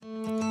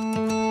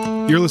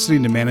You're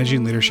listening to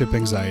Managing Leadership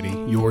Anxiety,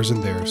 Yours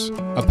and Theirs,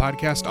 a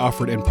podcast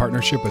offered in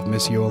partnership with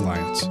Missio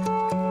Alliance.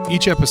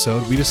 Each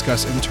episode, we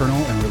discuss internal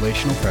and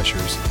relational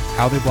pressures,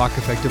 how they block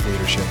effective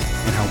leadership,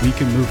 and how we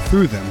can move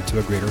through them to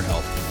a greater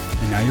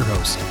health. And now your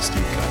host,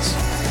 Steve Cuss.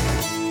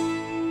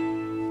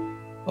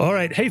 All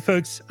right. Hey,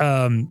 folks.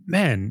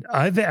 Man,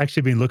 I've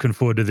actually been looking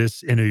forward to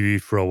this interview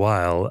for a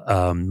while.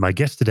 My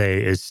guest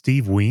today is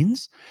Steve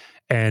Wiens,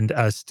 and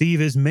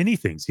Steve is many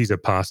things. He's a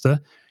pastor.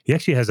 He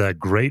actually has a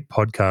great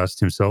podcast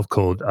himself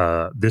called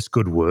This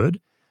Good Word.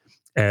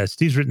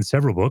 Steve's written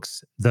several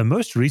books. The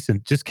most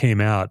recent just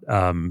came out,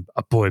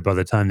 by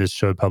the time this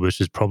show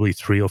publishes, probably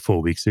 3 or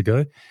 4 weeks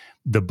ago.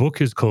 The book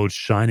is called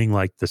Shining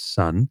Like the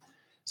Sun,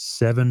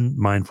 7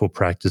 Mindful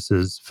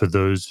Practices for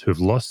Those Who've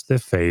Lost Their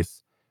Faith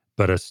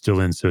but are still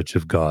in search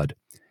of God.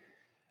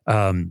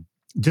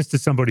 Just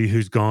as somebody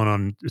who's gone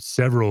on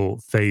several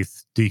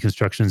faith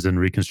deconstructions and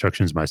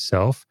reconstructions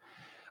myself,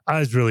 I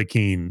was really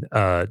keen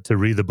to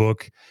read the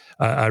book.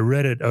 I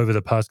read it over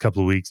the past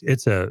couple of weeks.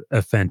 It's a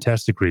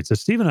fantastic read. So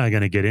Steve and I are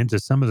going to get into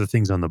some of the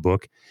things on the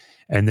book.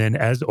 And then,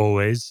 as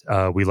always,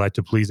 we like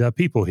to please our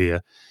people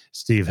here.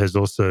 Steve has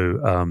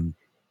also,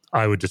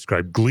 I would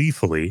describe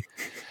gleefully,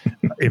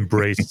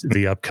 embraced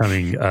the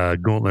upcoming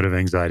Gauntlet of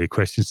Anxiety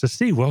questions. So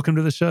Steve, welcome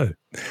to the show.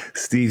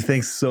 Steve,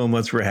 thanks so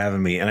much for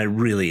having me. And I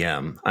really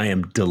am. I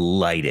am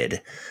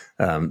delighted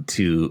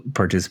to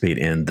participate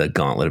in the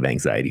Gauntlet of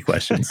Anxiety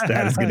questions.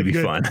 That is going to be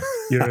fun.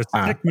 You're a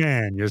sick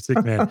man. You're a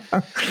sick man.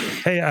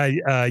 Hey,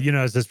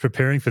 as I was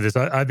preparing for this,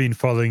 I've been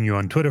following you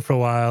on Twitter for a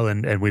while,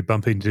 and we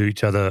bump into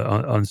each other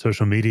on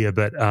social media.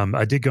 But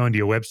I did go onto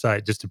your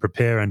website just to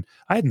prepare, and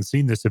I hadn't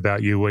seen this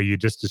about you where you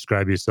just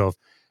describe yourself.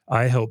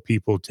 I help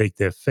people take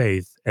their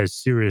faith as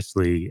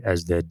seriously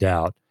as their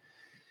doubt.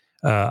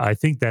 I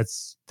think that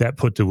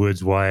put to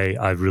words why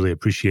I've really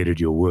appreciated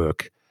your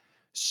work.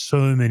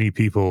 So many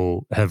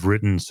people have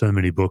written so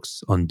many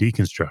books on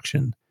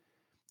deconstruction.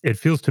 It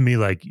feels to me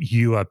like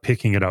you are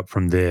picking it up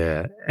from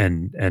there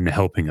and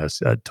helping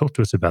us. Talk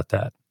to us about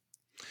that.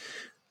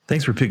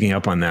 Thanks for picking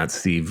up on that,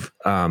 Steve.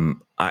 I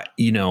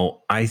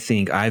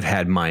think I've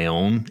had my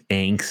own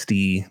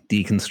angsty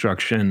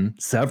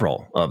deconstruction,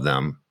 several of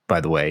them,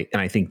 by the way,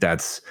 and I think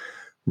that's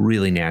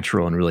really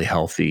natural and really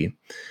healthy.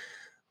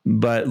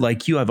 But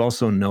like you, I've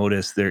also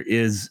noticed there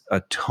is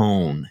a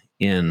tone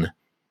in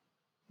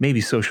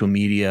maybe social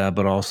media,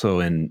 but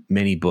also in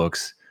many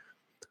books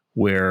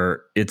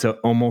where it's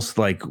almost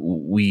like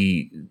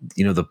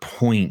the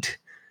point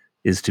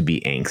is to be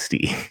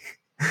angsty.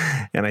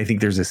 And I think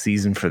there's a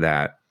season for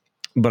that.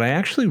 But I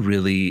actually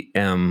really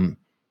am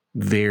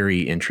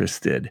very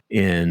interested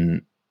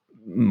in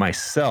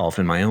myself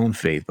and my own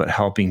faith, but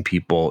helping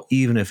people,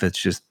 even if it's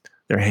just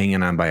they're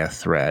hanging on by a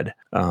thread,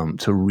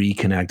 to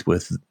reconnect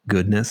with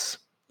goodness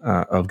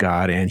of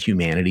God and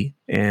humanity.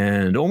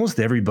 And almost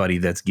everybody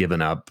that's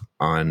given up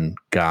on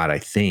God, I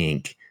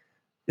think,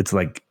 it's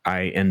like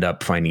I end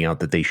up finding out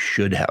that they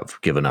should have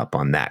given up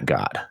on that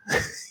God,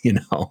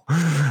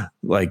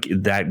 like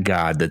that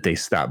God that they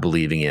stopped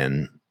believing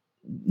in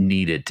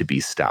needed to be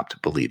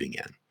stopped believing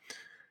in.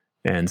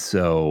 And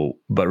so,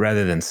 but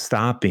rather than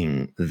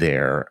stopping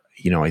there,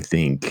 I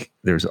think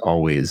there's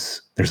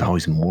always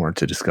more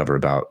to discover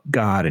about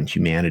God and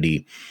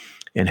humanity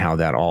and how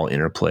that all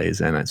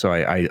interplays. And so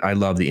I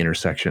love the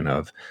intersection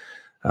of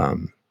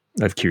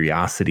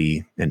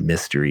curiosity and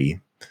mystery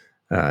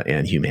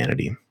and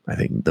humanity, I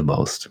think, the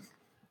most.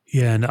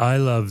 Yeah, and I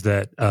love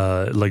that,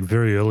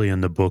 very early in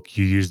the book,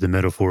 you use the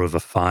metaphor of a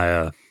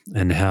fire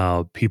and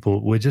how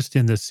we're just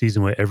in this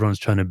season where everyone's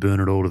trying to burn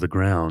it all to the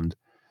ground.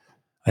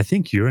 I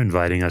think you're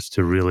inviting us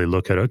to really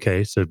look at,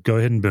 okay, so go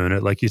ahead and burn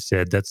it. Like you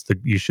said,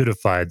 you should have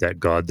fired that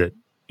God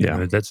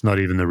that's not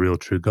even the real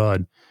true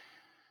God.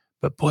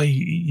 But boy,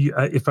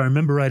 if I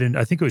remember right, and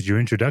I think it was your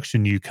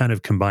introduction, you kind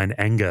of combine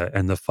anger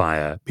and the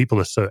fire. People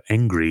are so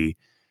angry,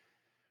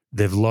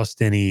 they've lost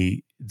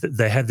they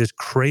have this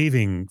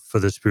craving for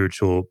the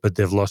spiritual, but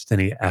they've lost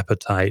any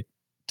appetite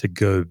to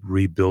go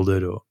rebuild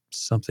it or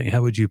something.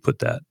 How would you put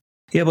that?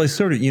 Yeah, well, I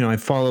sort of, I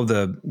follow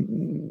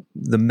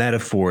the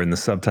metaphor in the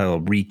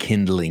subtitle,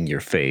 rekindling your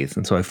faith.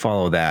 And so I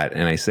follow that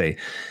and I say,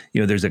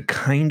 there's a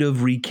kind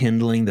of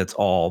rekindling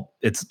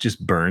it's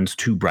just burns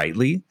too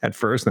brightly at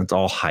first, and it's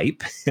all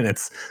hype, and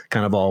it's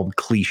kind of all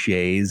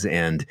cliches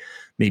and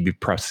maybe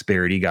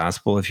prosperity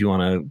gospel, if you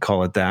want to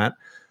call it that.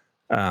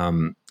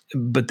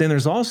 But then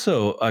there's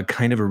also a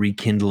kind of a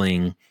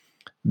rekindling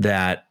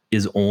that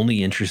is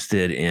only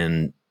interested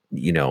in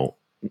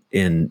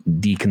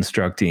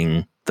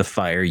deconstructing the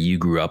fire you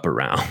grew up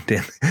around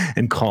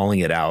and calling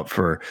it out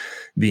for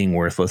being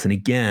worthless. And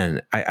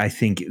again, I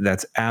think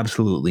that's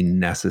absolutely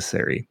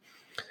necessary.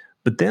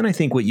 But then I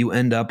think what you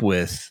end up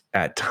with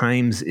at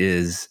times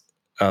is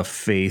a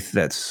faith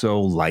that's so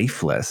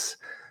lifeless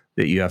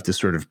that you have to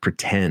sort of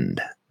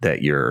pretend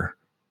that you're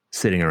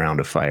sitting around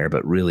a fire,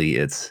 but really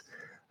it's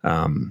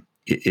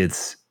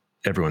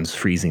everyone's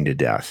freezing to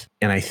death.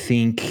 And I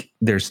think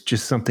there's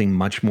just something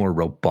much more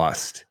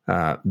robust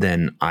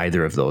than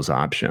either of those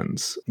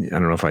options. I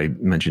don't know if I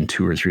mentioned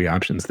 2 or 3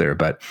 options there,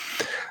 but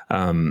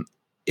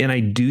And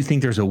I do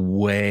think there's a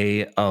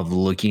way of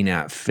looking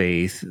at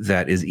faith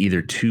that is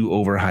either too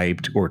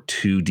overhyped or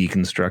too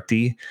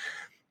deconstructy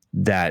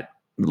that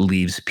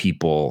leaves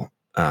people,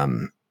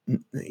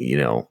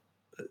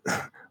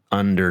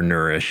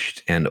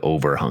 undernourished and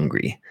over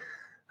hungry.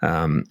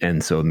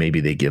 And so maybe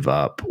they give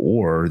up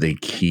or they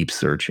keep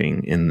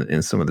searching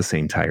in some of the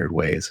same tired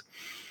ways.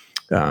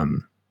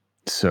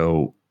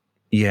 So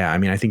yeah, I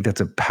mean, I think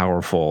that's a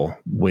powerful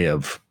way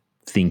of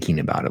thinking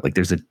about it. Like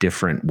there's a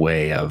different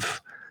way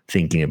of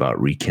thinking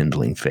about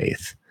rekindling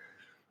faith.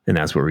 And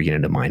that's where we get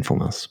into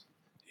mindfulness.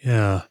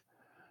 Yeah.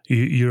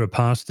 You're a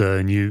pastor,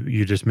 and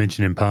you just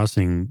mentioned in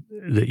passing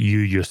that you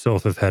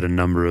yourself have had a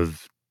number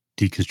of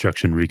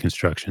deconstruction,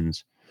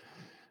 reconstructions.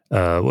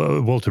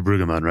 Walter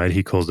Brueggemann, right?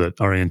 He calls it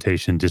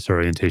orientation,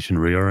 disorientation,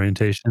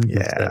 reorientation.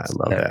 Yeah, I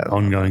love that.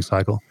 Ongoing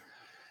cycle.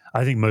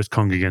 I think most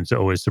congregants are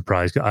always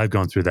surprised. I've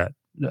gone through that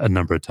a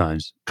number of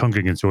times.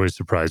 Congregants are always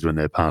surprised when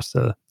their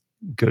pastor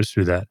goes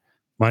through that.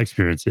 My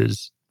experience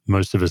is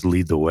most of us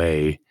lead the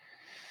way.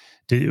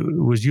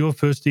 Was your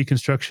first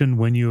deconstruction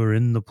when you were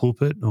in the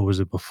pulpit, or was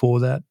it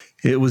before that?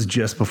 It was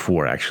just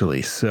before,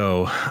 actually.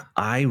 So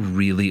I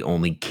really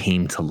only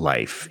came to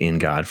life in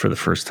God for the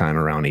first time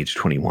around age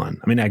 21.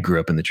 I mean, I grew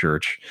up in the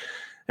church,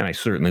 and I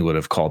certainly would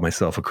have called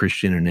myself a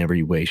Christian in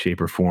every way,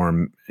 shape, or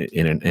form,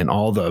 in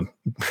all the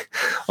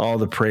all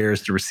the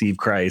prayers to receive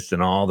Christ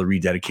and all the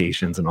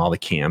rededications and all the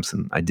camps,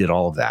 and I did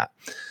all of that.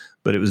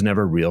 But it was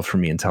never real for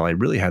me until I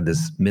really had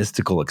this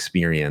mystical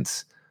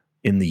experience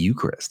in the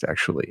Eucharist,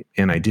 actually.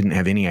 And I didn't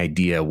have any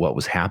idea what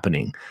was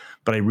happening,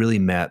 but I really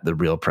met the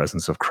real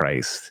presence of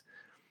Christ.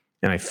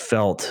 And I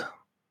felt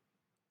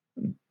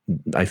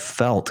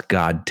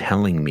God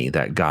telling me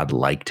that God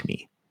liked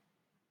me.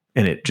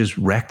 And it just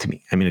wrecked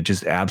me. I mean, it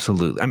just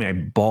absolutely, I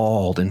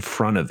bawled in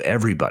front of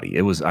everybody.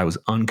 I was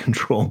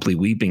uncontrollably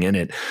weeping, and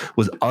it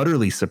was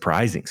utterly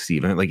surprising,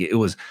 Stephen. Like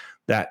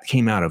that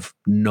came out of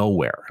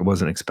nowhere. I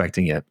wasn't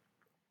expecting it.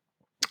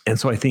 And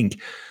so I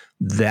think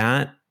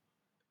that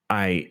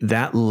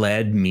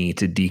led me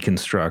to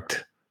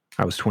deconstruct,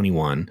 I was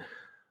 21,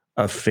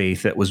 a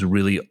faith that was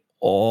really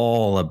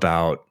all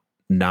about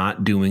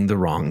not doing the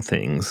wrong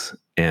things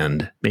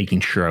and making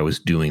sure I was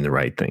doing the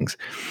right things.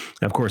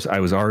 And of course, I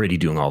was already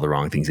doing all the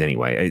wrong things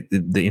anyway.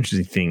 The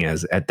interesting thing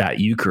is at that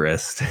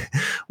Eucharist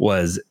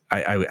was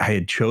I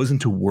had chosen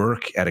to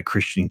work at a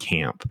Christian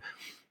camp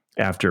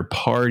after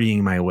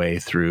partying my way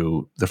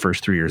through the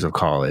first 3 years of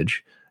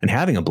college and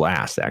having a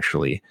blast,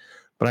 actually.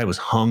 But I was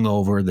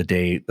hungover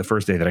the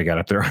first day that I got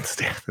up there on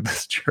staff at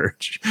this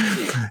church.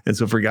 And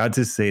so for God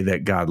to say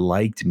that God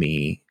liked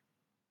me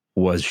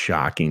was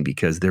shocking,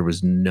 because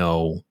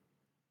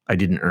I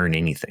didn't earn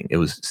anything. It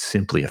was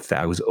simply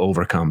I was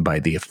overcome by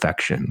the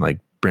affection, like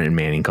Brennan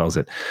Manning calls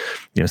it,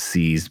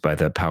 seized by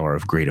the power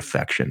of great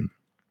affection.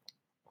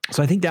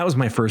 So I think that was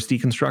my first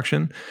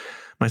deconstruction.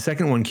 My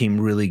second one came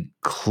really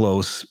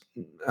close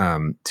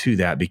to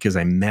that because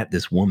I met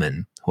this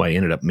woman who I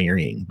ended up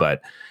marrying.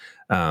 But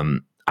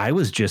I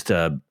was just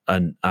a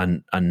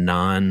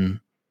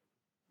non-thinking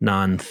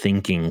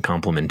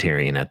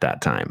complementarian at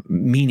that time.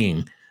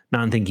 Meaning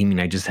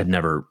I just had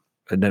never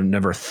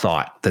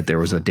thought that there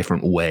was a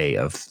different way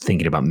of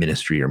thinking about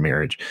ministry or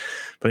marriage.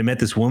 But I met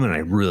this woman and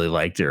I really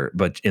liked her.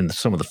 But in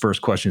some of the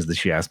first questions that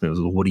she asked me was,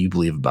 well, what do you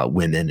believe about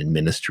women in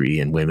ministry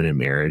and women in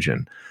marriage?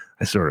 And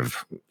I sort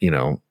of,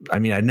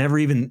 I'd never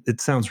even, it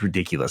sounds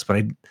ridiculous,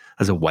 but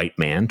as a white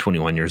man,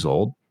 21 years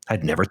old,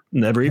 I'd never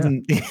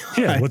even,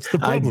 what's the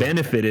problem? I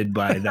benefited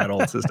by that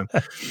old system.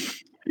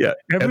 Yeah,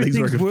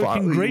 everything's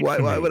working great.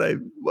 Why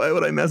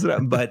would I mess it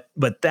up? But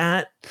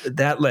that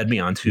led me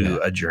onto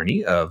a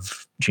journey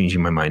of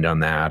changing my mind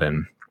on that,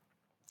 and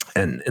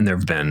there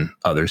have been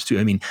others too.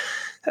 I mean,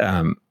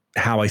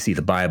 how I see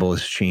the Bible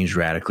has changed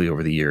radically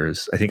over the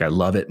years. I think I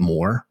love it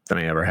more than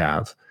I ever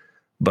have,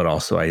 but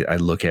also I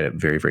look at it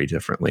very, very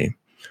differently.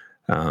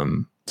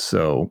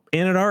 So,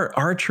 and at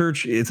our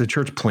church, it's a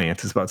church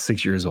plant. It's about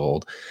 6 years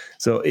old.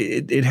 So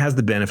it has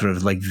the benefit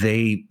of like,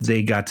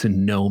 they got to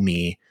know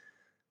me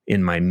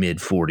in my mid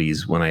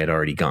 40s when I had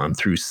already gone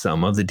through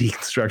some of the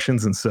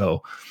deconstructions. And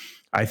so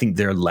I think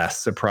they're less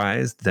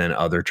surprised than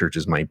other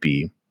churches might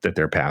be that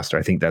their pastor.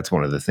 I think that's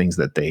one of the things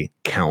that they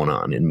count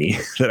on in me,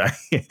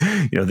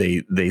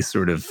 that they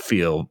sort of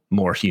feel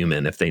more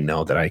human if they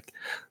know that I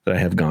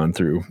have gone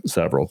through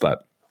several,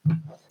 but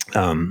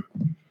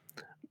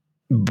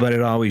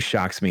it always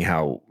shocks me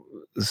how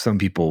some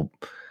people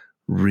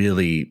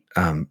really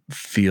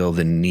feel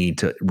the need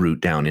to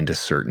root down into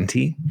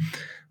certainty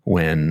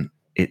when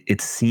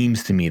it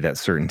seems to me that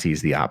certainty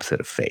is the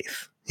opposite of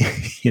faith,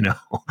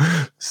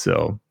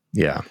 So,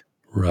 yeah.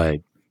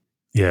 Right.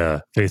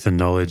 Yeah. Faith and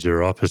knowledge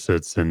are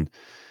opposites. And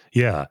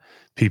yeah,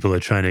 people are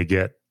trying to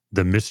get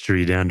the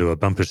mystery down to a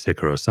bumper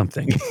sticker or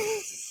something.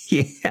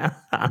 Yeah.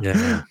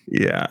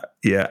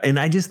 And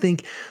I just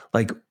think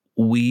like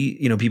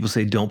people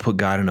say, don't put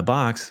God in a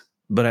box,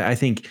 but I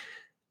think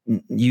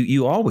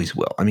you always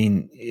will. I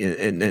mean,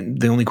 and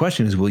the only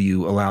question is, will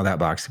you allow that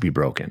box to be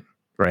broken?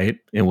 Right.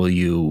 And will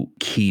you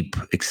keep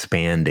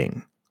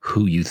expanding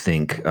who you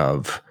think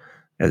of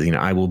As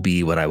I will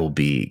be what I will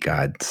be,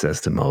 God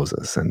says to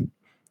Moses. And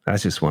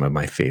that's just one of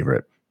my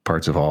favorite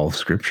parts of all of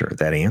Scripture,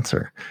 that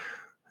answer.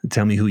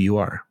 Tell me who you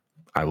are.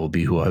 I will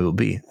be who I will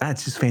be.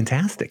 That's just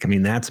fantastic.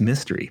 That's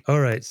mystery. All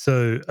right.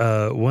 So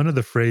one of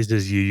the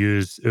phrases you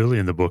use early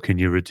in the book, and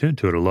you return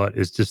to it a lot,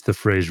 is just the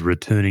phrase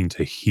returning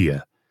to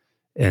here.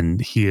 And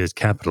here is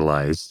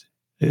capitalized.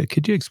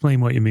 Could you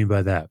explain what you mean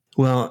by that?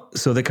 Well,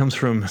 so that comes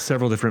from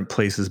several different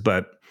places,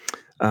 but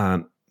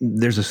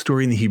there's a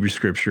story in the Hebrew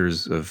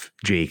Scriptures of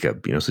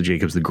Jacob. So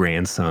Jacob's the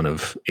grandson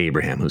of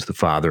Abraham, who's the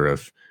father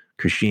of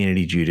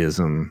Christianity,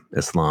 Judaism,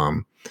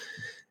 Islam.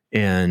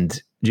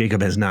 And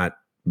Jacob has not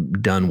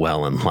done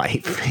well in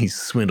life. He's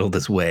swindled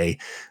his way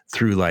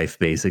through life,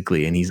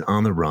 basically, and he's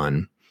on the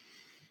run.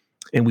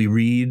 And we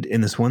read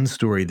in this one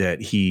story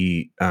that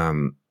he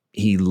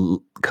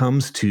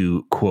comes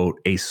to, quote,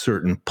 a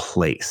certain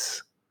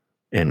place,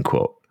 end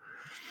quote.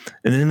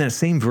 And then in that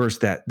same verse,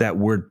 that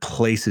word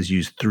place is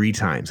used 3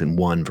 times in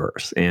one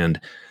verse. And,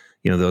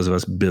 those of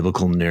us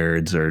biblical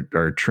nerds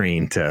are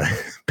trained to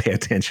pay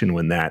attention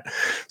when that.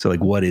 So like,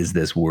 what is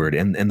this word?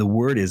 And the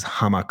word is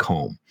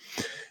hamakom.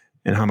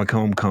 And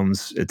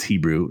hamakom it's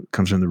Hebrew,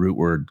 comes from the root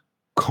word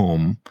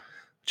kom,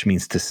 which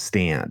means to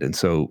stand. And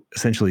so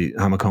essentially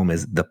hamakom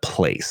is the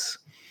place,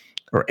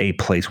 or a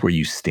place where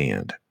you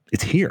stand.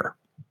 It's here.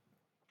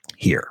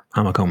 Here.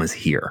 Hamakom is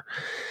here.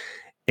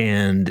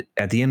 And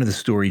at the end of the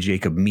story,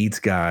 Jacob meets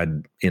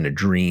God in a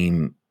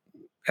dream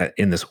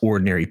in this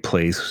ordinary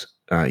place.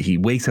 He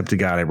wakes up to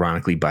God,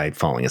 ironically, by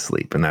falling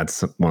asleep. And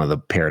that's one of the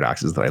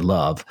paradoxes that I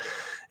love.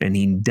 And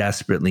he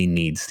desperately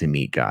needs to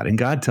meet God. And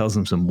God tells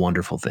him some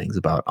wonderful things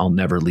about, I'll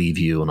never leave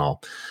you, and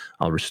I'll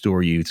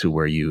restore you to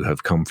where you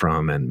have come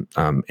from.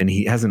 And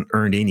he hasn't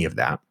earned any of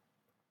that.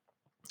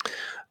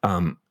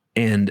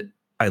 And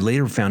I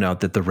later found out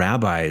that the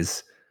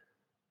rabbis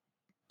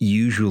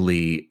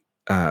usually,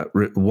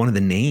 one of the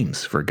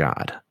names for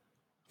God,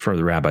 for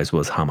the rabbis,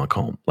 was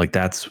hamakom. Like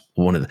that's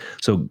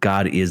so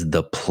God is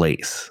the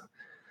place.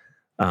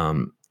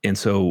 And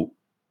so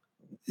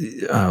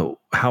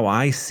how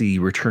I see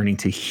returning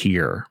to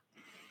here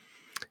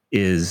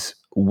is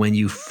when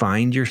you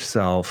find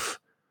yourself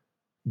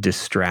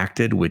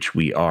distracted, which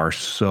we are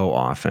so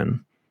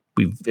often,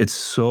 it's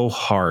so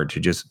hard to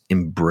just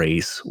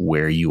embrace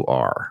where you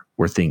are.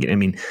 We're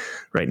thinking,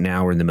 right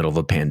now we're in the middle of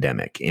a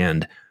pandemic,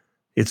 and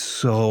it's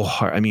so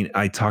hard.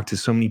 I talk to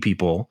so many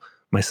people,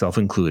 myself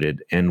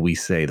included, and we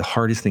say the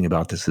hardest thing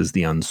about this is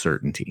the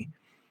uncertainty.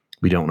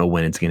 We don't know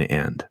when it's going to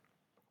end.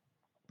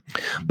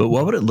 But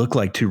what would it look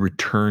like to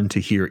return to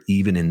here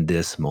even in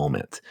this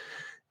moment?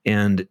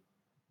 And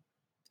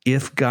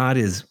if God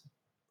is,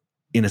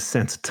 in a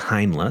sense,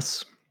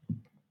 timeless,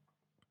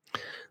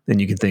 then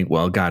you can think,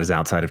 well, God is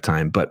outside of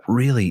time. But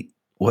really,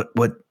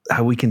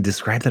 how we can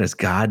describe that as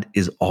God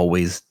is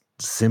always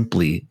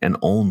simply and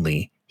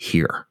only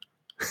here.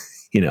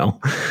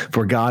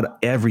 For God,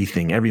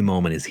 everything, every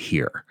moment is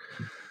here.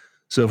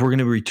 So if we're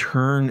going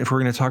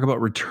to talk about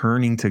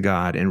returning to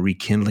God and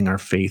rekindling our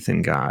faith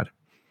in God,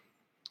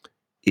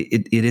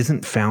 it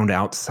isn't found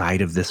outside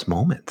of this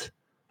moment.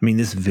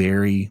 This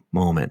very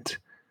moment.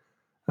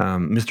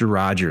 Mr.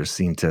 Rogers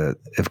seemed to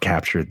have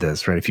captured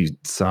this, right? If you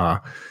saw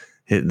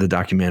the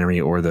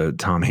documentary or the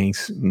Tom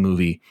Hanks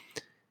movie,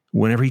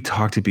 whenever he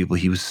talked to people,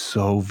 he was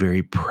so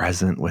very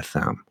present with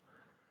them.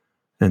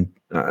 And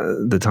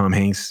the Tom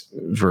Hanks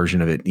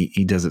version of it,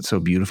 he does it so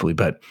beautifully.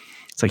 But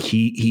it's like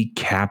he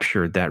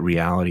captured that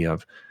reality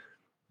of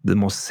the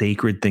most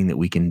sacred thing that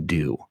we can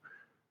do,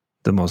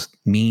 the most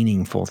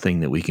meaningful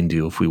thing that we can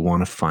do if we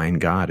want to find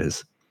God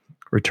is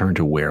return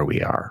to where we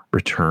are,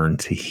 return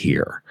to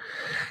here.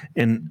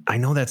 And I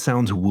know that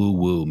sounds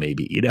woo-woo,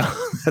 maybe,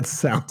 that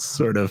sounds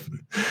sort of,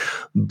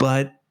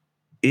 but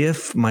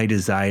if my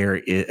desire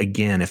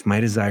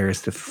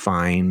is to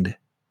find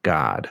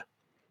God,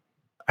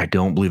 I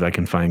don't believe I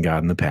can find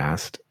God in the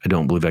past. I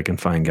don't believe I can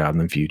find God in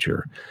the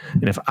future.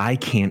 And if I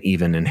can't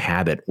even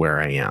inhabit where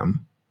I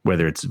am,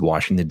 whether it's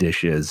washing the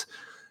dishes,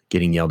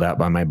 getting yelled at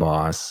by my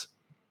boss,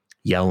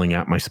 yelling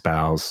at my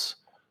spouse,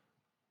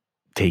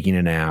 taking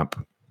a nap,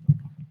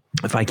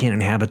 if I can't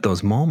inhabit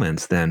those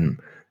moments, then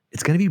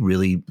it's going to be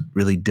really,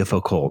 really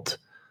difficult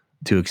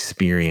to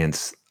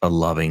experience a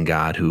loving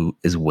God who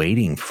is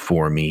waiting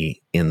for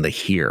me in the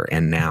here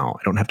and now.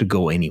 I don't have to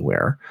go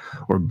anywhere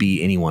or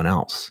be anyone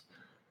else.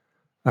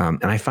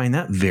 And I find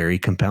that very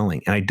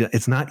compelling. And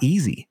it's not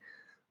easy,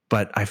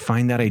 but I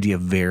find that idea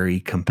very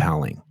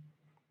compelling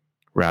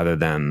rather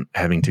than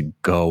having to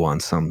go on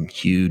some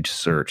huge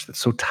search that's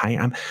so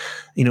tired.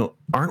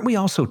 Aren't we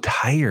all so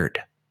tired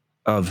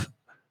of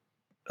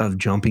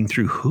jumping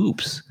through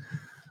hoops,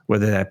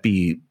 whether that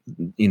be,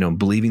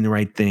 believing the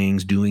right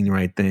things, doing the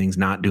right things,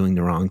 not doing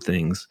the wrong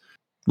things?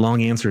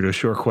 Long answer to a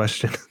short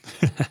question.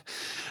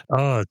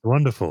 Oh, it's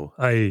wonderful.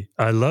 I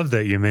love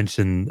that you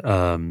mentioned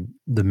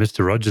the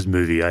Mr. Rogers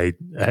movie.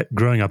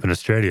 Growing up in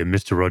Australia,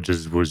 Mr.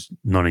 Rogers was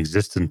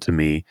non-existent to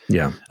me.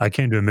 Yeah. I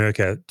came to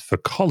America for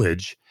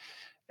college,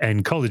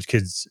 And college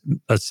kids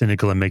are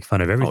cynical and make fun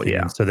of everything.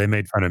 yeah. And so they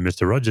made fun of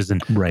Mr. Rogers.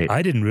 And Right.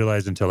 I didn't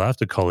realize until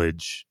after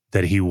college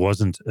that he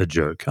wasn't a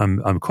jerk.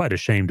 I'm quite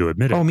ashamed to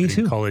admit it. Oh, me But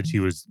too. in college, he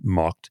was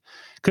mocked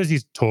because he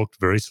talked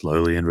very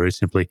slowly and very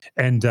simply.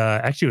 And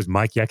actually, it was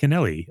Mike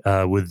Yaconelli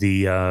with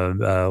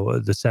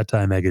the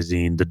satire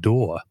magazine, The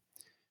Door,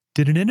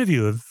 did an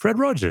interview of Fred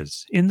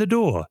Rogers in The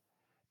Door.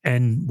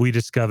 And we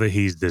discover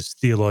he's this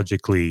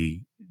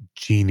theologically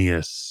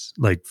genius,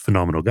 like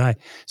phenomenal guy.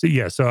 So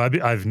yeah, so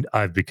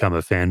I've become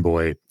a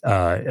fanboy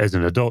as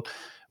an adult.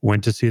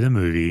 Went to see the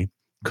movie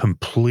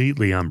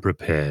completely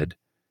unprepared.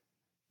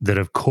 That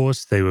of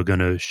course they were going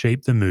to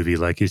shape the movie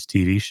like his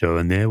TV show,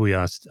 and there we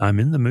are. I'm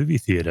in the movie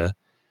theater,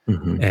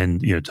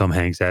 and Tom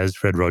Hanks as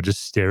Fred Rogers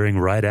staring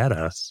right at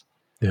us.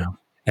 Yeah.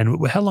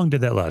 And how long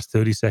did that last?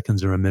 30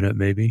 seconds or a minute,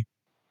 maybe?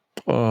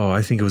 Oh,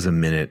 I think it was a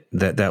minute.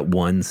 That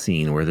one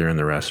scene where they're in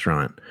the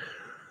restaurant.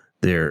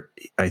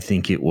 I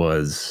think it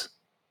was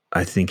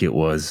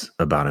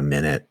about a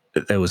minute.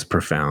 That was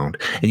profound.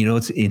 And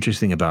what's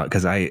interesting about,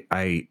 because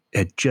I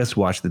had just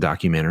watched the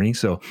documentary,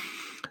 so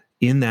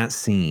in that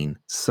scene,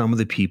 some of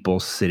the people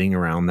sitting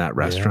around that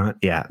restaurant,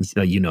 this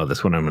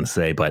what I'm going to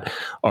say, but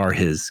are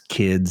his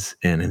kids,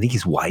 and I think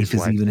his wife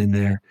is even in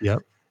there.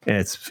 Yep.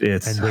 And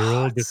they're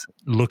all just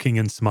looking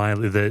and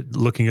smiling. They're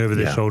looking over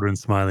their shoulder and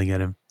smiling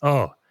at him.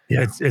 Oh,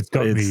 yeah. It's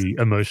got me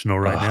emotional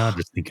right now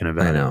just thinking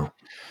about it.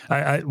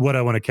 I know. What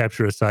I want to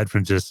capture, aside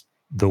from just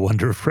the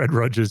wonder of Fred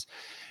Rogers,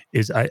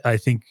 is I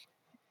think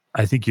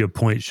your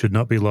point should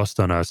not be lost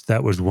on us.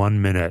 That was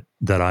 1 minute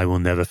that I will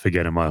never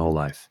forget in my whole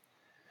life.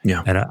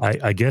 Yeah. And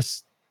I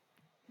guess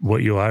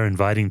what you are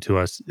inviting to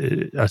us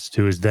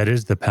to is that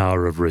is the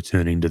power of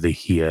returning to the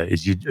here,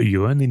 is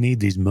you only need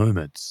these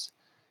moments.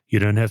 You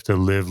don't have to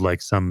live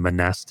like some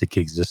monastic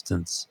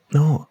existence.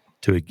 No.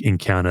 To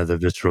encounter the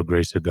visceral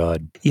grace of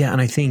God. Yeah,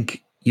 and I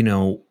think,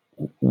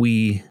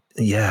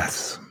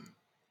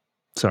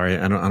 sorry,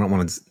 I don't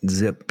want to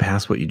zip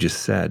past what you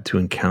just said. To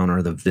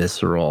encounter the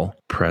visceral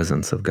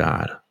presence of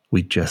God,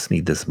 we just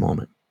need this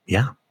moment.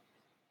 Yeah.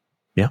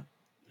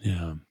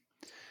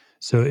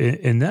 So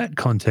in that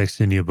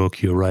context, in your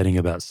book, you're writing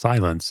about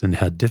silence and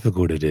how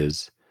difficult it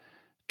is.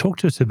 Talk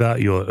to us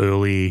about your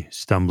early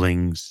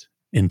stumblings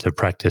into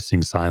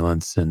practicing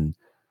silence, and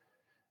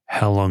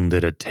how long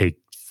did it take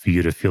for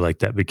you to feel like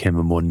that became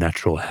a more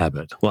natural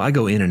habit? Well, I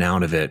go in and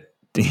out of it,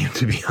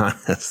 to be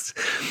honest.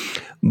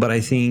 But I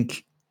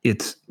think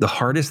it's the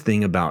hardest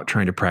thing about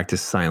trying to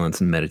practice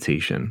silence and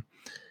meditation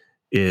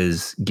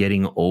is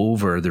getting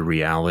over the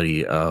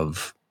reality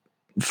of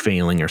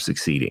failing or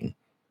succeeding.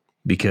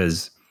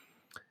 Because,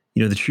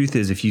 the truth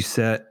is, if you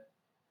set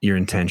your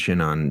intention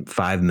on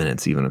 5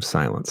 minutes even of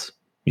silence,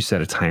 you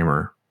set a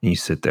timer and you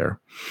sit there.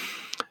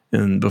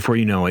 And before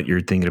you know it,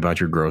 you're thinking about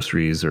your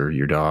groceries or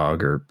your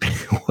dog or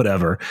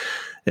whatever.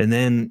 And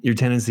then your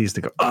tendency is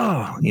to go,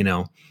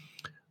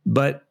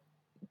 But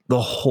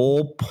the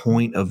whole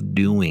point of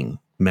doing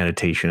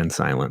meditation and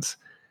silence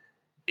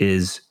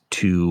is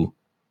to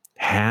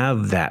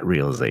have that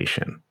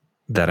realization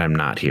that I'm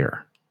not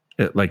here.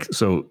 It's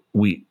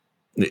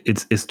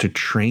to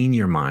train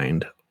your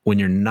mind when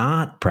you're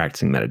not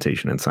practicing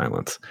meditation and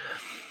silence,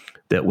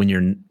 that when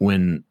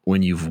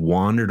you've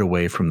wandered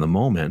away from the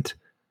moment,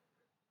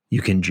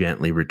 you can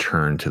gently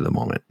return to the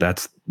moment.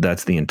 That's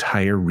the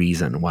entire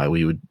reason why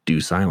we would do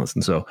silence.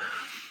 And so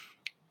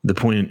the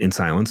point in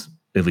silence,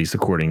 at least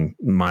according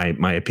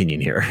my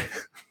opinion here,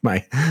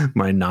 my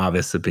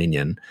novice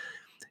opinion,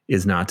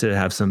 is not to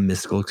have some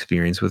mystical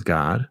experience with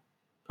God,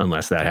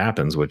 unless that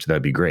happens, which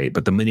that'd be great.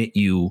 But the minute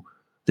you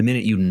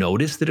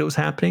notice that it was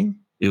happening,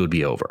 it would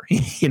be over,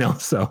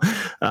 So,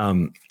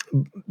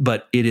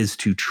 but it is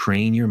to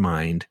train your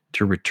mind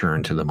to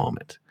return to the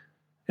moment.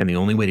 And the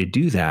only way to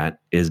do that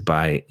is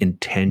by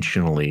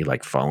intentionally,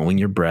 like following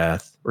your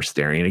breath or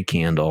staring at a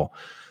candle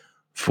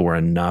for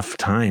enough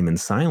time in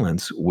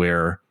silence,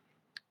 where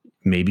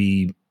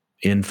maybe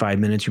in 5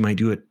 minutes you might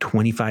do it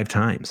 25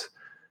 times.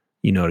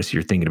 You notice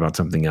you're thinking about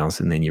something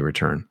else and then you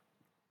return.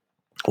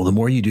 Well, the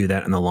more you do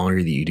that and the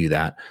longer that you do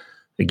that,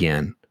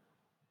 again,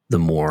 the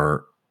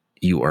more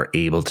you are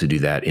able to do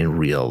that in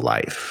real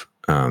life.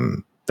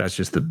 That's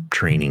just the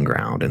training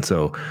ground. And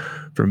so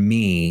for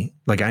me,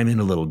 like, I'm in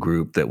a little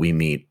group that we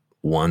meet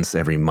once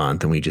every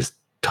month and we just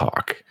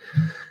talk.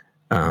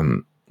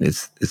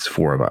 It's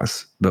 4 of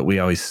us, but we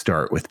always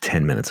start with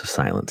 10 minutes of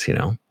silence,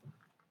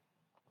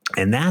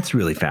 And that's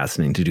really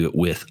fascinating to do it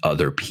with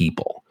other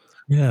people.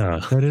 Yeah,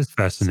 that is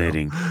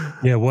fascinating.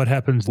 So, what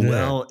happens there?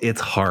 Well,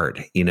 it's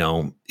hard,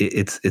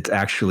 it's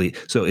actually,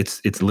 so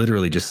it's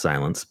literally just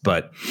silence,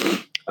 but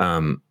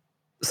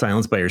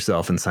silence by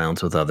yourself and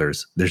silence with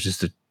others, there's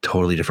just a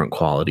totally different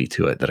quality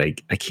to it that I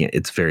can't,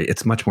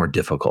 it's much more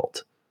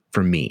difficult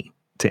for me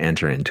to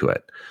enter into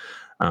it.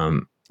 Are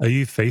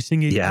you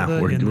facing each other?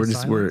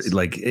 Yeah, we're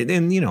like,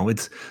 and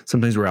it's,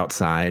 sometimes we're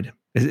outside.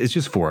 It's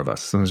just 4 of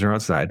us. Sometimes we're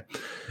outside.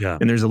 Yeah.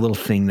 And there's a little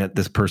thing that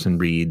this person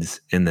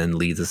reads and then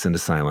leads us into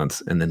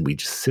silence. And then we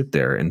just sit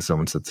there and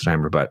someone sets the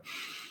timer. But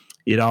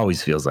it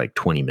always feels like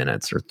 20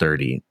 minutes or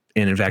 30.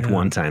 And in fact,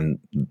 one time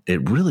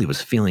it really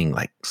was feeling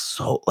like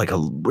a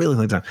really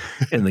long time.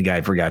 And the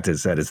guy forgot to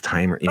set his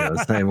timer,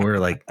 his time. We were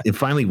like, it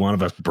finally one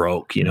of us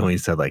broke, he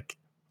said like,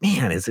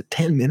 man, is it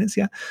 10 minutes?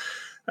 Yeah.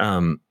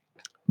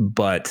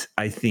 But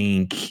I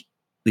think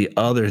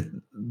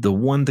the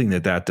one thing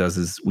that does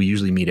is we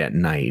usually meet at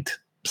night,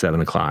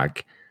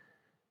 7:00.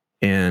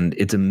 And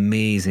it's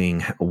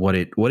amazing what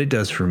it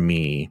does for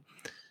me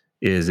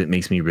is it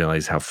makes me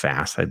realize how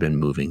fast I've been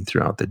moving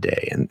throughout the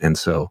day. And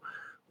so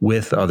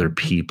with other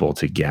people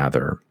to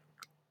gather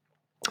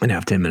and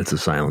have 10 minutes of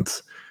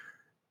silence,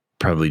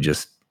 probably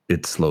just,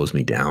 it slows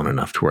me down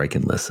enough to where I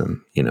can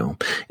listen.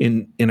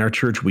 In our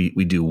church, we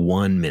do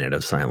 1 minute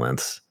of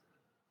silence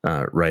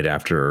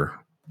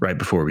right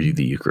before we do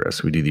the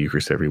Eucharist. We do the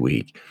Eucharist every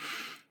week.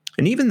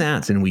 And even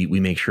that's, and we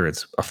make sure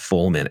it's a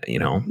full minute,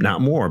 not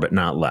more, but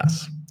not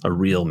less, a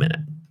real minute.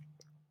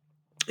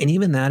 And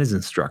even that is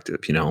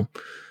instructive,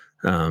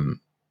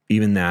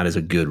 even that is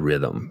a good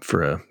rhythm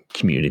for a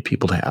community of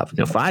people to have.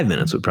 5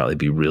 minutes would probably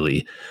be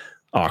really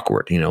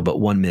awkward, but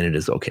 1 minute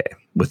is okay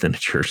within a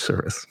church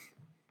service.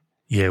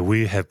 Yeah,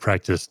 we have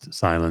practiced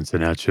silence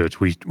in our church.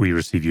 We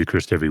receive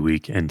Eucharist every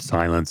week, and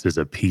silence is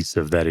a piece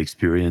of that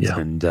experience. Yeah.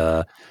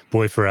 And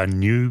boy, for our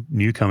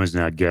newcomers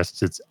and our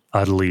guests, it's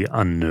utterly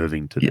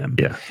unnerving to them.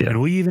 Yeah.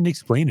 And we even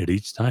explain it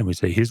each time. We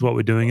say, here's what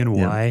we're doing and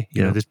why.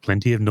 There's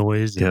plenty of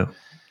noise.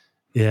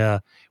 Yeah.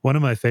 One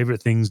of my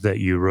favorite things that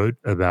you wrote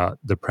about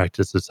the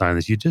practice of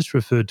silence, you just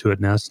referred to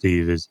it now,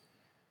 Steve, is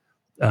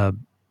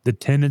the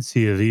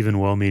tendency of even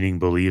well-meaning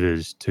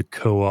believers to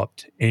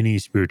co-opt any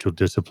spiritual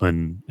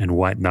discipline and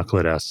white-knuckle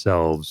it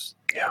ourselves.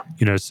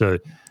 Yeah. So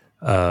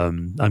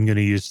I'm going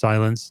to use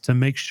silence to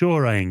make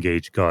sure I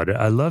engage God.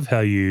 I love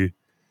how you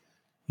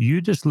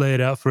just lay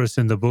it out for us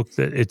in the book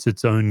that it's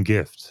its own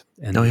gift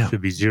and there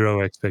should be zero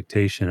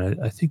expectation.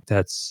 I think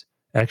that's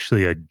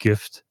actually a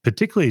gift,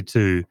 particularly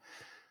to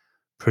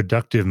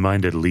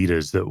productive-minded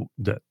leaders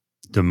that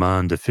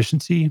demand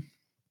efficiency.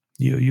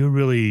 You're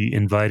really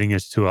inviting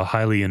us to a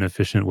highly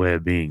inefficient way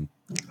of being.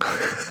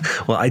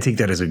 Well, I take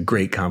that as a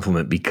great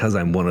compliment because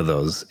I'm one of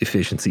those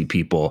efficiency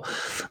people.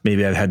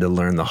 Maybe I've had to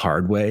learn the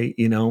hard way,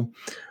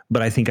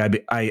 but I think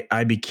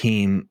I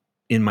became,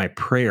 in my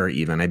prayer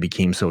even, I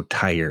became so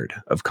tired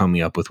of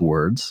coming up with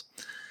words,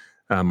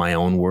 my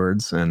own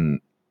words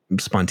and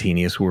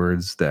spontaneous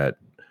words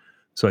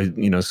so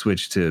I,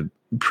 switched to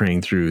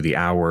praying through the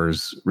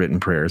hours,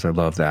 written prayers. I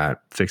love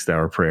that, fixed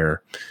hour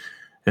prayer.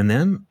 And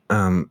then,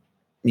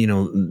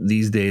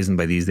 these days, and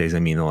by these days, I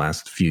mean the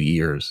last few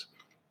years,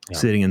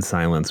 sitting in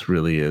silence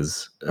really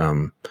is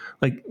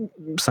like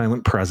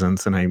silent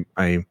presence. And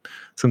I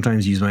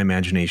sometimes use my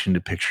imagination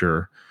to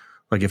picture,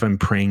 like if I'm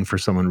praying for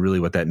someone, really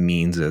what that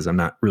means is I'm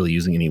not really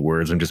using any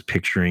words. I'm just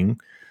picturing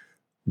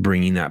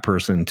bringing that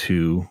person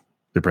to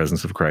the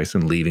presence of Christ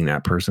and leaving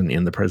that person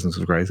in the presence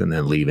of Christ and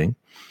then leaving.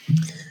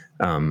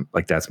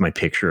 Like that's my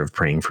picture of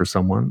praying for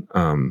someone.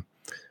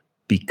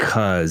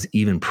 Because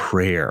even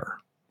prayer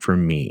for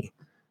me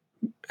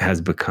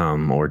has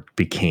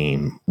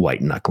became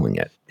white knuckling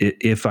it.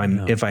 If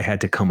I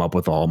had to come up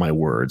with all my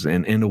words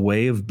and a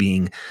way of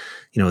being,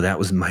 that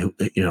was my,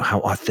 how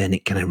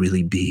authentic can I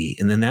really be?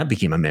 And then that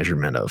became a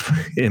measurement of,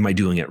 am I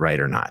doing it right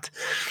or not?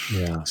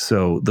 Yeah.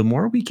 So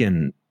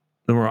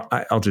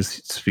I'll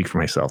just speak for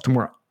myself, the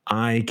more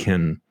I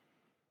can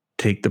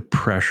take the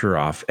pressure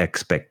off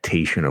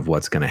expectation of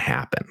what's going to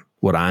happen,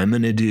 what I'm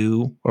going to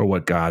do or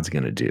what God's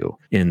going to do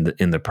in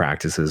the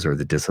practices or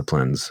the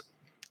disciplines,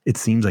 it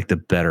seems like the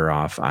better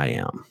off I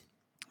am.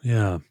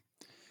 Yeah.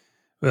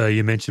 Well,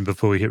 you mentioned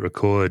before we hit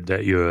record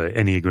that you're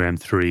Enneagram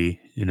 3.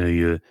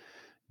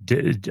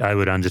 I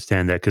would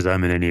understand that because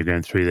I'm an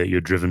Enneagram 3, that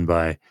you're driven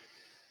by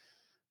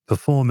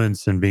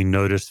performance and being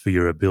noticed for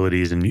your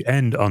abilities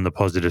and on the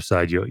positive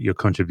side, your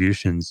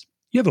contributions.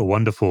 You have a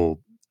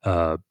wonderful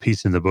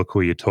piece in the book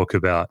where you talk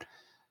about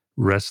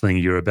wrestling.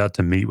 You're about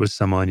to meet with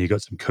someone, you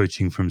got some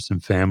coaching from some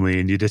family,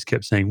 and you just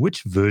kept saying,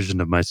 which version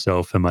of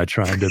myself am I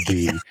trying to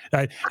be?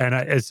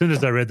 As soon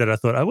as I read that, I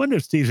thought, I wonder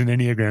if Steve's an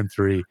Enneagram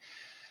 3.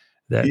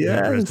 That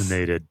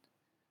resonated.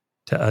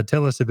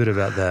 Tell us a bit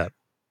about that.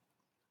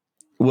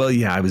 Well,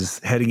 yeah, I was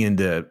heading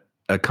into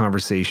a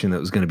conversation that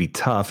was going to be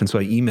tough. And so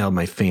I emailed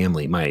my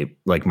family,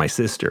 my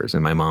sisters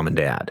and my mom and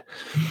dad.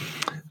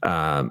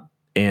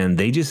 And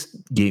they just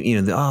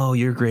gave, oh,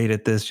 you're great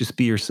at this. Just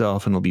be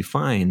yourself and it'll be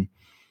fine.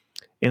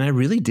 And I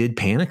really did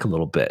panic a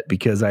little bit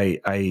because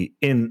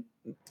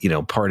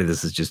part of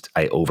this is just,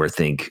 I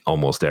overthink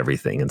almost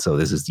everything. And so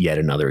this is yet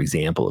another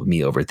example of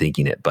me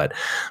overthinking it. But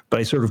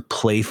I sort of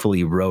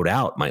playfully wrote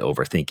out my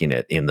overthinking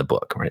it in the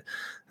book. Right.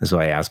 And so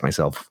I asked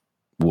myself,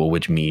 well,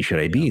 which me should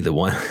I be? The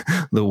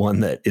one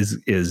that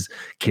is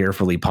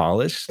carefully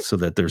polished so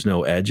that there's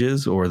no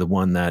edges, or the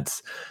one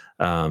that's,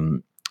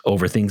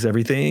 overthinks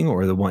everything,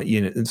 or the one,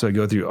 and so I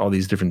go through all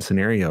these different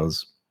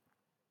scenarios.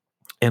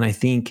 And I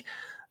think,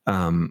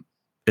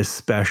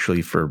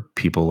 especially for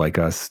people like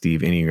us,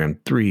 Steve, Enneagram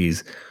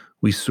 3s,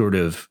 we sort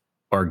of,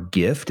 our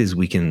gift is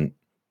we can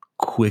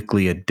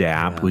quickly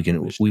adapt. Yeah,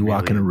 We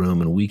walk in a chameleons.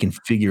 room and we can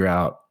figure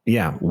out,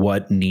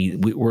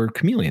 we're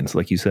chameleons,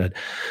 like you said.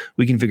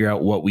 We can figure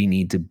out what we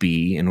need to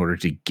be in order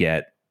to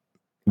get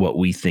what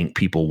we think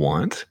people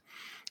want.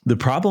 The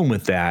problem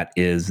with that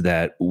is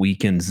that we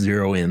can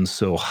zero in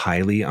so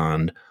highly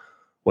on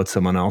what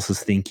someone else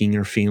is thinking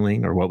or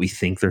feeling, or what we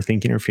think they're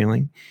thinking or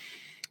feeling,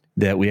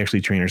 that we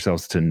actually train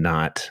ourselves to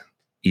not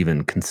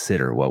even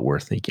consider what we're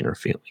thinking or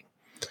feeling.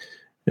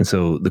 And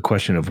so the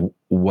question of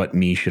what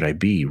me should I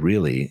be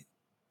really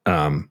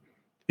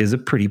is a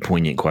pretty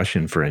poignant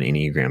question for an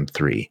Enneagram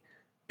 3,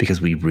 because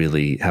we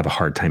really have a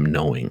hard time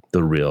knowing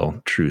the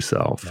real true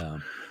self. Yeah.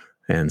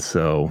 And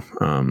so,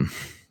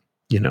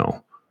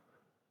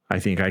 I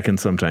think I can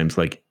sometimes,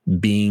 like,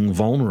 being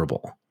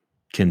vulnerable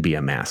can be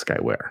a mask I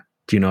wear.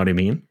 Do you know what I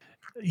mean?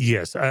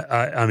 Yes,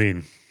 I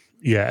mean,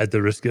 yeah. At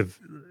the risk of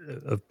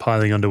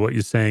piling onto what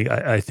you're saying,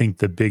 I think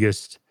the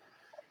biggest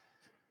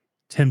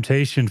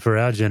temptation for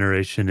our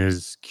generation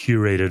is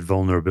curated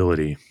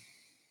vulnerability.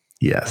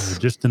 Yes.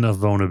 Just enough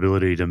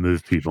vulnerability to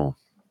move people.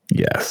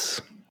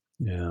 Yes.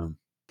 Yeah.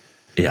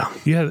 Yeah.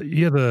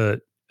 You have a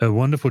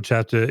wonderful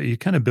chapter. You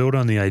kind of build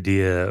on the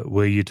idea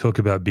where you talk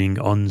about being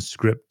on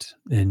script,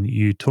 and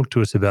you talk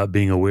to us about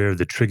being aware of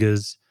the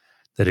triggers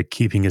that are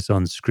keeping us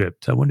on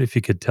script. I wonder if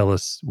you could tell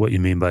us what you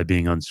mean by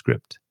being on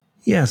script.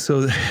 Yeah.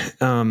 So,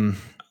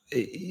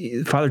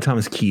 Father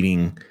Thomas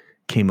Keating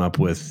came up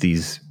with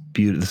this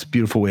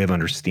beautiful way of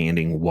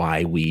understanding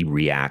why we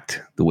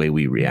react the way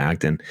we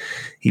react. And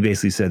he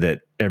basically said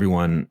that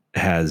everyone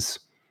has,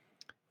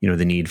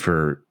 the need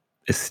for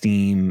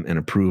esteem and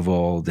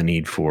approval, the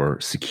need for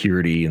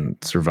security and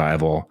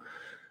survival,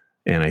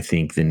 and I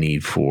think the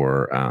need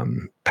for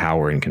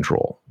power and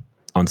control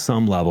on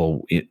some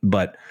level.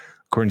 But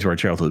according to our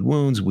childhood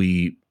wounds,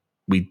 we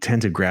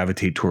tend to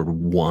gravitate toward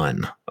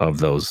one of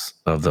those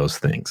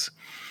things.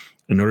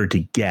 In order to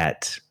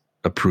get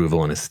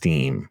approval and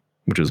esteem,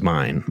 which was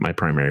my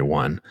primary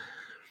one,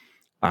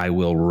 I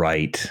will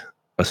write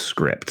a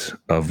script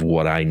of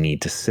what I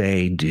need to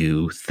say,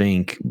 do,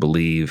 think,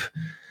 believe.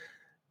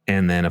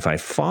 And then if I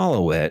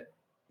follow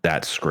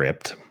that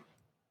script,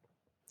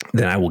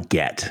 then I will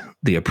get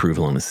the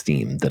approval and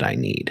esteem that I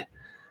need.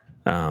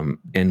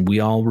 And we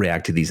all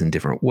react to these in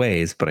different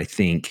ways, but I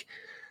think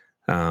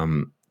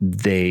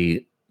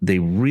they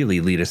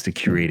really lead us to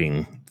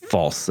curating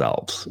false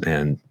selves.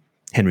 And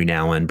Henry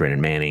Nouwen,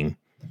 Brennan Manning,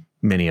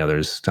 many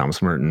others, Thomas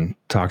Merton,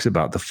 talks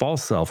about the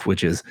false self,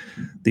 which is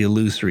the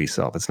illusory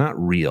self. It's not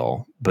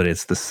real, but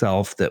it's the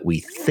self that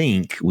we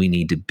think we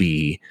need to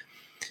be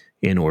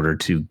in order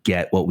to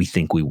get what we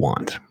think we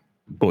want,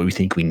 what we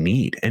think we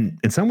need, and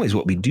in some ways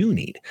what we do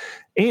need.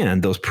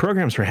 And those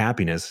programs for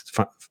happiness,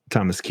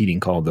 Thomas Keating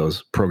called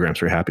those programs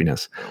for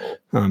happiness,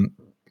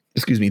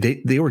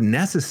 they were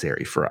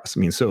necessary for us. I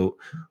mean, so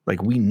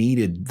like we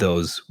needed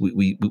those,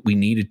 we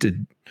needed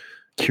to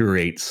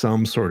curate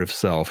some sort of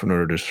self in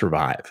order to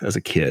survive as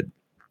a kid.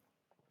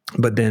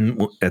 But then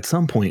at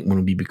some point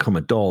when we become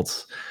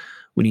adults,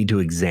 we need to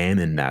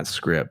examine that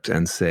script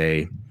and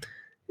say,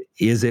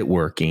 is it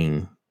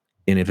working?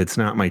 And if it's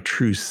not my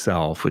true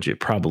self, which it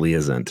probably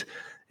isn't,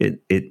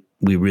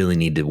 we really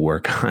need to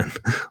work on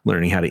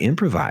learning how to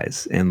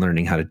improvise and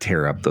learning how to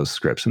tear up those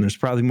scripts. And there's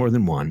probably more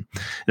than one.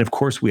 And of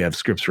course, we have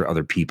scripts for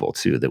other people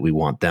too that we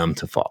want them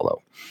to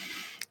follow.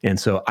 And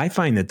so I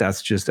find that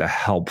that's just a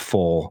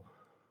helpful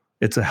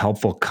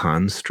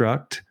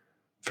construct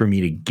for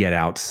me to get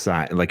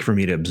outside, like for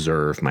me to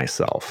observe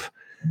myself.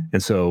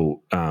 And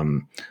so,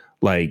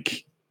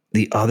 like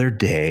the other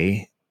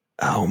day,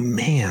 oh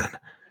man,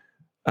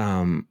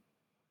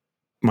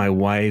 my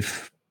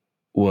wife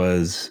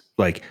was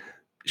like,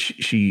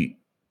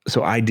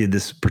 so I did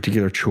this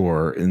particular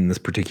chore in this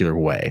particular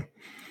way,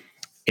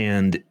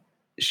 and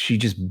she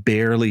just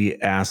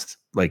barely asked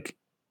like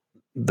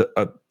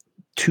the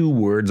 2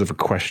 words of a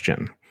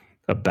question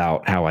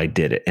about how I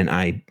did it. And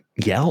I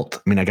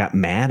yelled. I mean, I got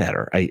mad at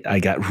her. I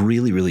got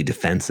really, really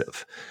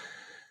defensive,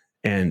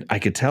 and I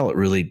could tell it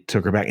really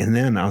took her back. And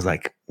then I was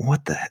like,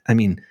 what the, I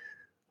mean,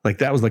 like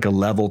that was like a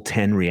level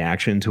 10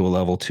 reaction to a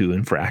level 2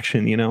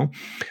 infraction,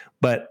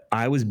 but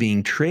I was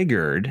being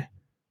triggered.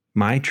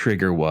 My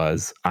trigger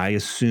was, I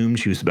assumed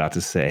she was about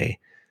to say,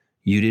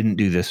 you didn't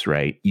do this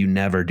right. You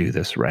never do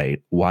this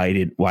right.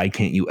 Why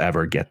can't you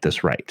ever get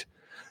this right?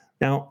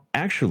 Now,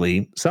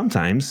 actually,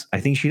 sometimes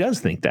I think she does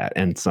think that,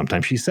 and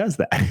sometimes she says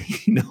that.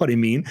 You know what I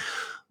mean?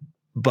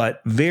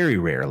 But very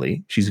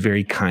rarely. She's a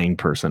very kind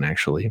person,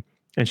 actually,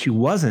 and she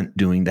wasn't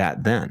doing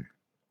that then.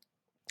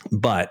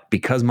 But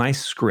because my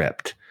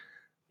script,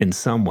 in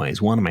some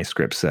ways, one of my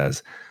scripts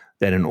says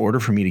that in order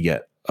for me to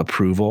get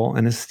approval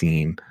and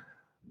esteem,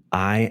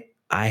 I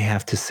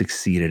have to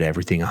succeed at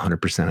everything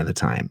 100% of the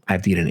time. I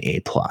have to get an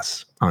A+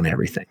 on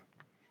everything.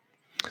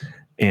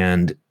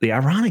 And the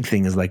ironic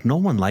thing is, like, no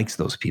one likes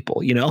those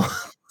people,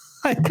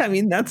 I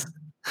mean,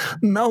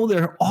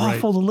 they're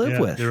awful to live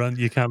with.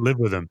 You can't live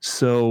with them.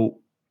 So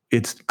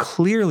it's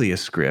clearly a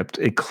script.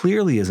 It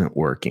clearly isn't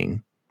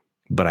working,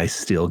 but I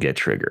still get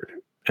triggered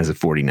as a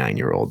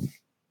 49-year-old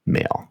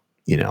male,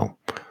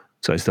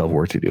 so I still have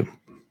work to do.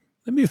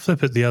 Let me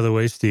flip it the other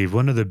way, Steve.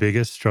 One of the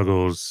biggest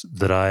struggles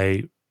that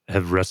I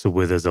have wrestled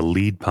with as a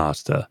lead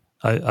pastor,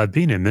 I've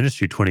been in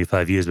ministry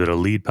 25 years, but a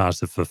lead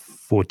pastor for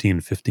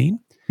 14, 15,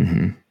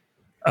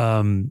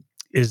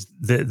 is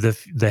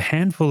the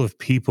handful of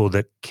people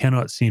that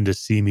cannot seem to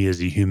see me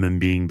as a human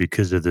being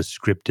because of the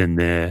script in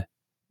their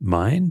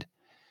mind.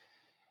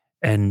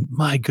 And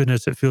my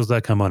goodness, it feels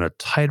like I'm on a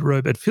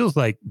tightrope. It feels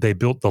like they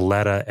built the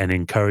ladder and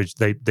encouraged,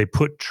 they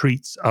put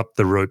treats up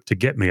the rope to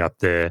get me up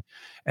there.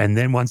 And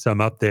then once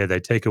I'm up there, they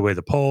take away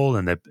the pole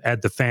and they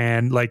add the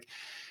fan, like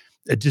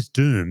just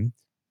doom.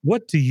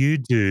 What do you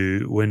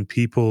do when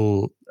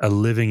people are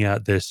living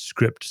out their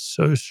script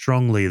so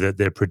strongly that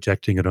they're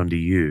projecting it onto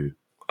you?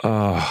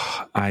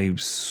 Oh, I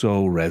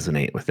so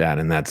resonate with that.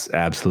 And that's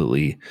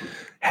absolutely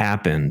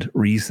happened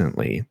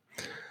recently.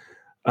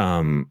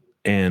 And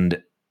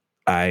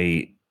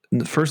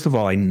first of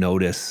all, I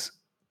notice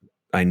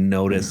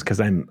because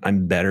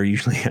I'm better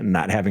usually at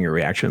not having a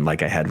reaction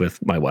like I had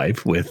with my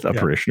wife with a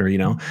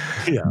parishioner,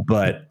 Yeah.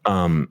 But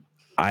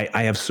I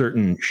have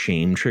certain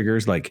shame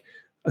triggers, like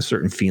a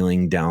certain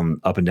feeling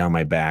up and down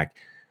my back.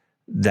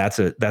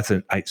 So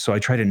I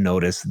try to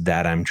notice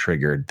that I'm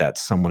triggered, that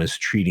someone is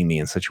treating me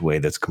in such a way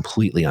that's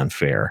completely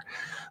unfair.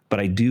 But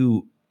I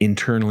do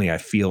internally, I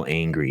feel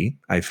angry.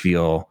 I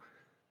feel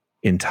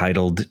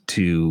entitled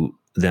to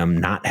them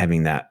not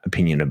having that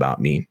opinion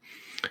about me.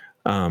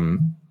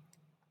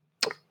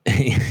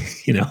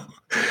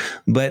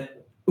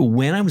 But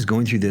when I was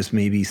going through this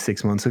maybe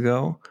 6 months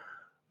ago,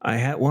 I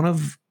had one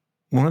of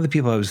the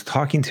people I was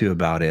talking to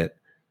about it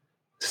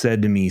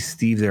said to me,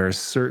 Steve, there are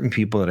certain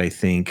people that I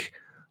think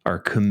are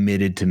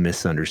committed to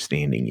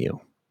misunderstanding you.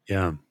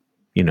 Yeah.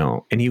 And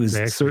he was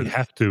they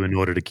have to in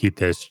order to keep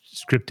their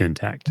script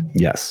intact.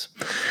 Yes.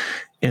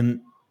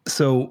 And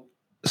so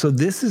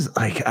this is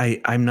like,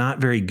 I'm not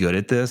very good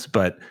at this,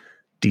 but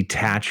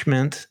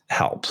detachment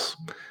helps.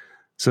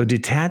 So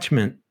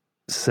detachment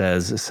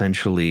says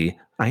essentially,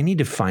 I need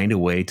to find a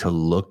way to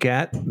look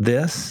at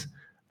this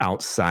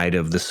outside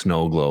of the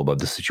snow globe of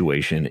the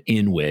situation,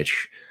 in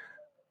which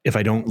if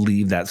I don't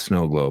leave that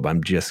snow globe,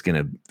 I'm just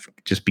going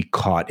to be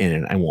caught in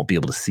it. I won't be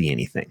able to see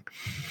anything.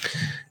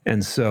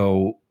 And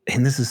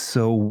this is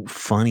so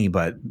funny,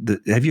 but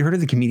have you heard of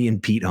the comedian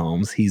Pete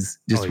Holmes? He's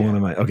just one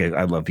of my,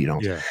 I love Pete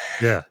Holmes.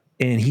 Yeah.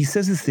 And he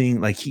says this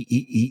thing, like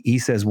he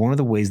says one of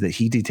the ways that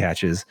he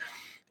detaches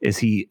is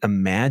he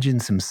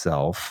imagines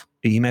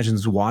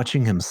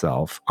watching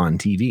himself on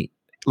TV.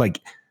 Like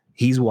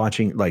he's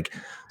watching,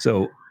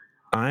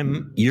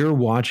 you're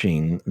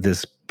watching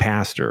this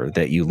pastor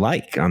that you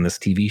like on this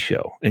TV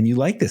show, and you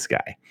like this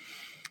guy,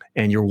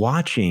 and you're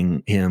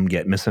watching him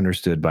get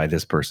misunderstood by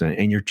this person,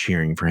 and you're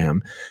cheering for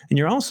him. And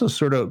you're also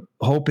sort of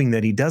hoping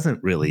that he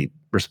doesn't really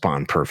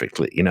respond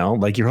perfectly,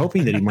 like you're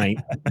hoping that he might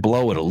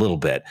blow it a little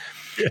bit.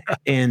 Yeah.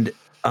 And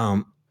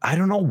I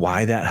don't know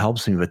why that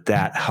helps me, but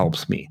that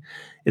helps me.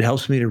 It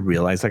helps me to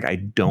realize I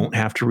don't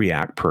have to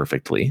react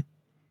perfectly,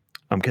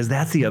 because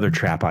that's the other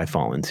trap I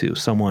fall into.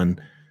 Someone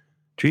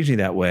treats me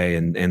that way,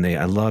 and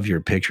I love your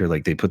picture.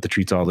 Like they put the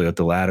treats all the way up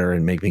the ladder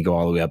and make me go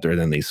all the way up there.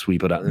 Then they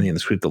sweep it up and then they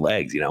sweep the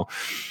legs,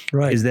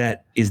 Right. Is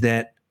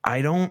that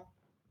I don't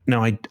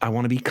know. I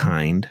want to be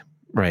kind,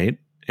 right?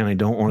 And I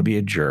don't want to be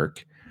a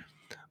jerk,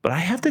 but I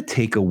have to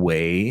take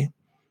away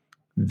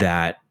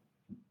that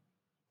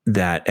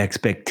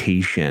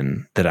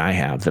expectation that I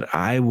have that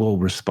I will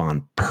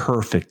respond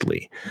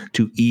perfectly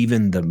to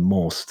even the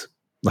most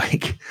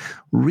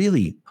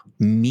really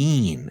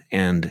mean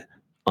and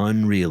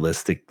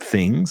unrealistic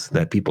things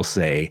that people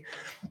say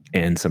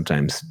and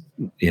sometimes,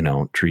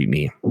 treat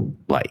me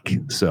like.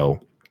 So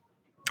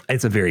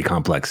it's a very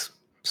complex,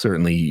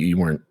 certainly you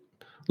weren't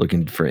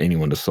looking for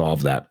anyone to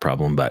solve that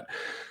problem, but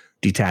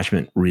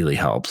detachment really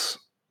helps.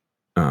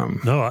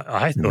 No,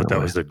 I thought that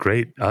was a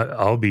great,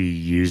 I'll be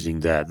using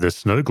that. The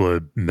snow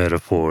globe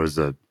metaphor is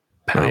a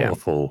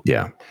powerful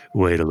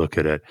way to look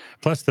at it.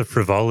 Plus the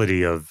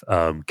frivolity of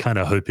kind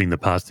of hoping the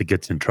pastor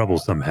gets in trouble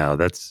somehow.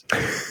 That's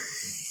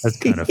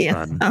kind of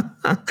fun.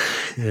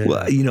 Yeah.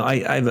 Well,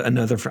 I have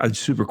another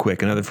super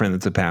quick, another friend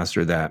that's a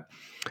pastor that,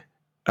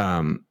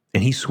 and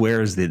he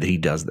swears that he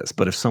does this,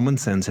 but if someone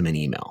sends him an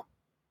email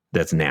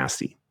that's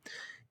nasty,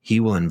 he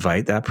will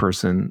invite that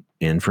person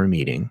in for a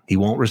meeting. He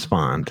won't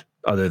respond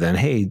other than,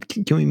 hey,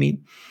 can we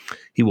meet?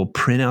 He will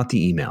print out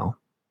the email.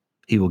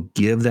 He will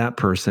give that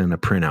person a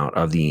printout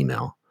of the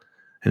email.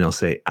 And he'll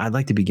say, I'd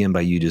like to begin by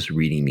you just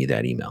reading me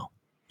that email.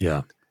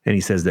 Yeah. And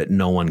he says that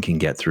no one can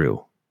get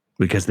through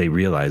because they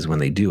realize when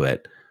they do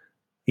it,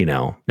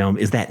 now,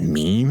 is that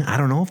mean? I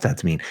don't know if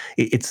that's mean.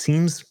 It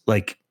seems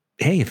like,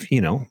 hey, if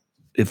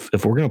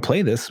we're going to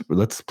play this,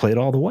 let's play it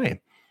all the way,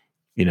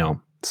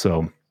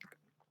 so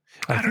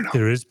I don't know.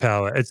 There is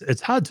power.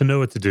 It's hard to know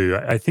what to do.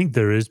 I think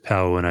there is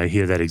power when I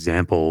hear that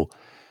example.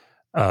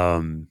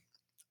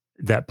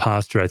 That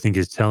pastor, I think,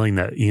 is telling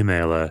that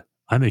emailer,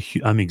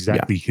 I'm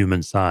exactly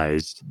human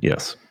sized.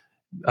 Yes.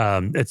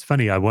 It's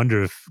funny. I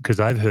wonder if, because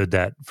I've heard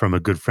that from a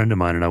good friend of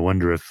mine, and I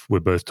wonder if we're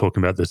both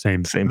talking about the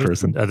same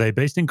person. Are they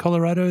based in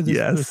Colorado?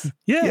 Yes. Person?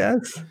 Yeah.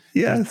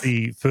 Yes. Does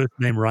the first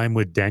name rhyme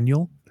with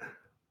Daniel?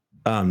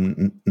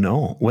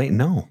 No, wait,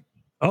 no.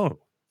 Oh,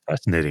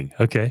 fascinating.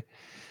 Okay.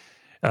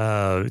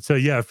 So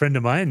yeah, a friend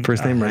of mine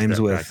First name has rhymes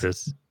that with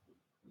practice.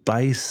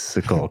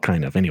 bicycle,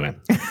 kind of. Anyway,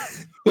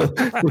 we'll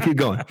keep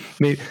going.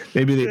 Yeah.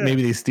 Maybe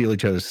they steal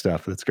each other's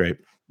stuff. That's great.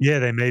 Yeah,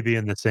 they may be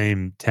in the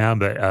same town,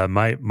 but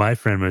my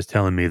friend was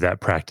telling me that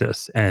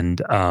practice,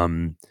 and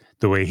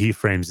the way he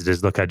frames it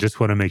is, look, I just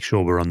want to make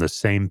sure we're on the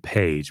same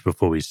page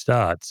before we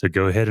start. So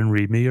go ahead and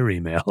read me your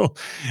email,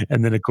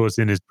 and then of course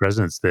in his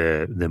presence,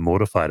 they're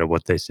mortified at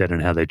what they said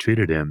and how they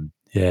treated him.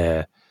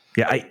 Yeah.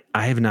 Yeah,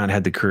 I have not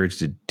had the courage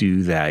to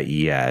do that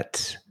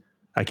yet.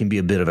 I can be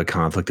a bit of a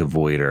conflict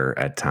avoider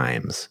at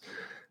times,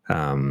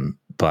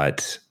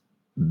 but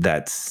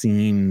that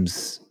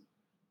seems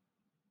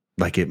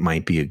like it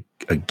might be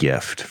a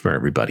gift for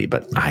everybody.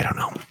 But I don't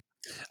know.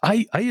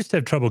 I used to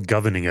have trouble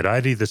governing it.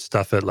 I'd either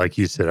stuff it, like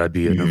you said, I'd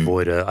be an Mhm.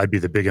 avoider, I'd be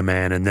the bigger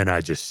man, and then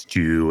I just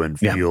stew and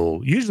Yeah. feel.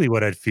 Usually,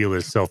 what I'd feel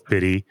is self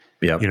pity.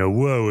 Yep.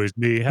 Woe is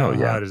me. Oh How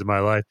yeah. hard is my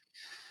life?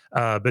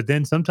 But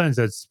then sometimes,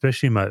 that's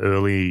especially in my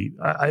early,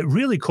 it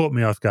really caught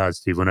me off guard,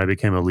 Steve, when I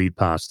became a lead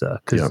pastor,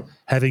 because Yep.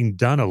 having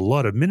done a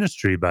lot of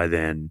ministry by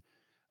then,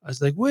 I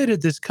was like, where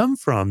did this come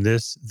from?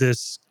 This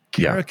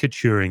Yeah.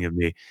 caricaturing of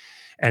me,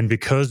 and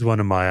because one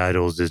of my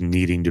idols is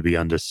needing to be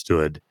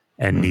understood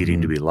and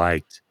needing to be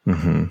liked,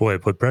 Hmm. boy,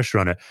 it put pressure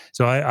on it.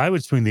 So I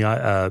would swing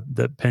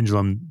the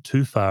pendulum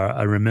too far.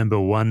 I remember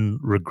one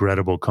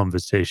regrettable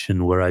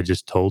conversation where I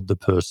just told the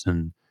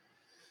person,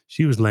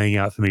 she was laying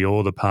out for me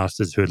all the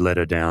pastors who had let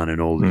her down in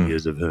all the Mm.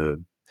 years of her.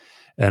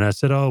 And I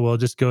said, "Oh, well,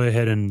 just go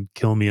ahead and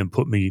kill me and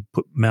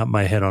mount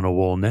my head on a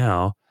wall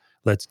now.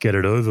 Let's get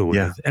it over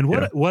Yeah. with." And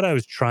Yeah. what I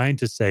was trying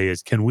to say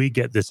is, can we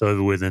get this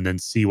over with and then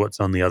see what's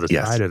on the other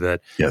Yes. side of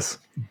it? Yes.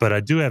 But I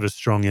do have a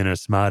strong inner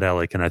smart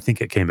aleck, and I think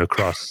it came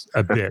across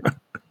a bit,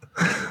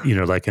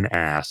 like an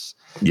ass.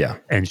 Yeah.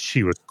 And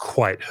she was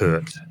quite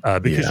hurt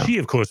because Yeah. she,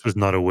 of course, was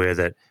not aware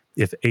that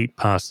if 8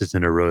 pastors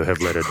in a row have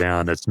let her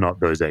down, it's not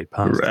those 8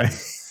 pastors.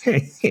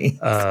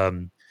 Right.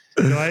 Um,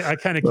 so I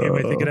kind of came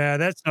away thinking, Oh,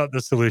 that's not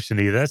the solution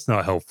either. That's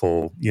not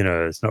helpful.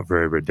 It's not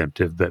very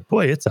redemptive. But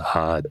boy, it's a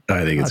I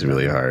think it's hard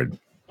really dynamic. hard.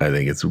 I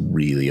think it's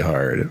really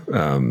hard.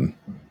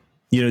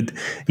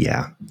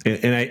 Yeah.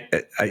 And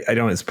I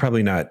don't, it's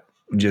probably not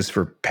just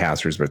for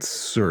pastors, but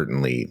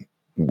certainly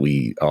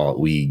we go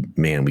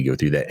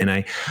through that. And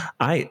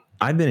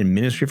I've been in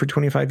ministry for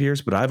 25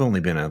 years, but I've only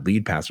been a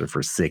lead pastor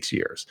for 6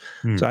 years.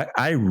 Hmm. So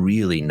I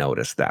really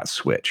noticed that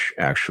switch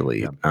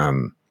actually. Yeah.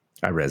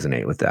 I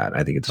resonate with that.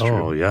 I think it's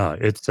Oh true. yeah,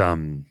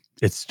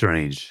 it's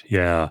strange.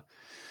 Yeah.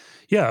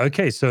 Yeah.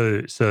 Okay.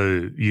 So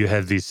you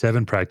have these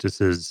 7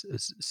 practices: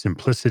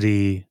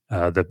 simplicity,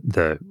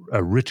 the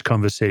a rich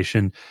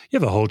conversation. You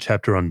have a whole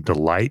chapter on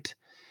delight,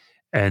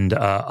 and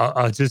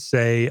I'll just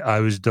say I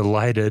was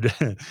delighted.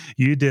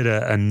 You did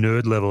a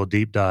nerd level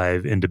deep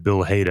dive into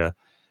Bill Hader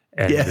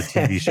and Yeah. the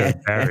TV show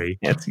Barry,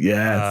 Yes.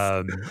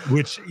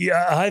 which,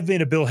 yeah, I've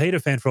been a Bill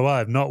Hader fan for a while.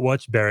 I've not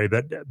watched Barry,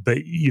 but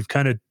you've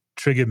kind of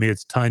triggered me.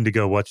 It's time to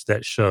go watch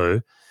that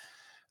show.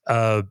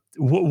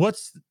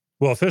 What's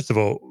Well, first of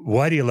all,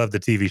 why do you love the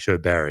TV show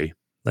Barry?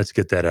 Let's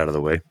get that out of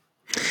the way.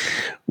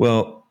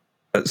 Well,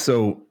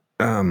 so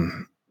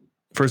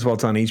first of all,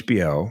 it's on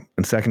HBO,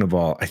 and second of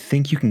all, I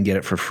think you can get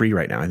it for free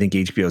right now. I think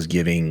HBO is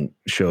giving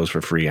shows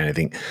for free, and I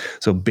think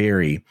so.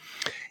 Barry,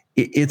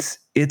 it's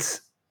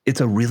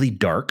a really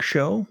dark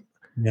show,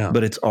 Yeah.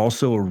 but it's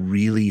also a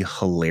really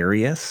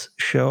hilarious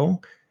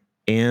show,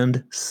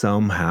 and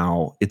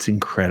somehow it's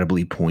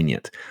incredibly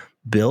poignant.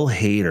 Bill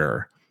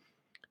Hader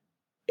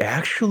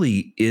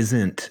actually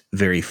isn't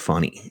very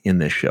funny in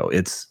this show.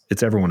 It's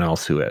everyone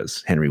else who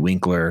is, Henry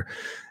Winkler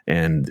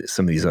and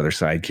some of these other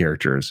side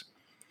characters.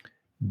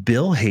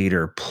 Bill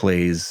Hader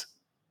plays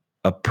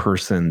a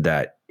person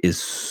that is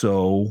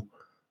so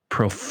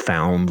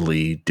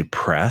profoundly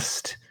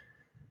depressed,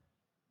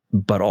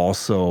 but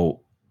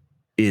also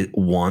it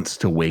wants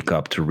to wake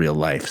up to real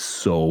life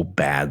so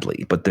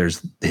badly. But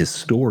his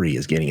story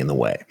is getting in the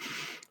way.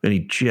 And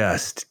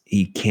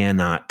he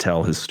cannot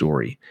tell his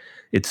story.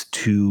 It's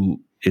too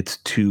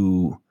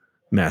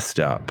messed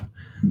up.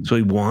 So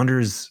he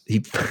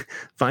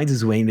finds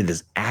his way into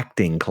this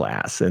acting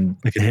class, and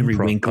Like an Henry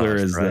improv Winkler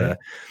class, is right?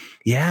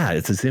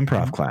 it's this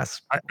improv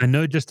class. I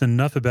know just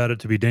enough about it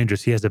to be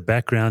dangerous. He has a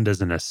background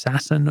as an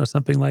assassin or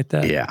something like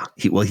that. Yeah.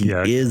 He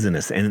Yeah. is an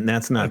assassin, and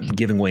that's not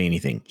giving away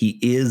anything. He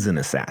is an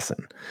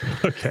assassin.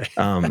 Okay.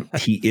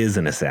 He is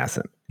an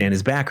assassin. And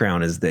his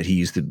background is that he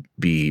used to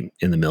be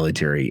in the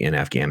military in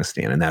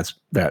Afghanistan. And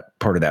that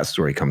part of that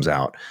story comes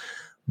out.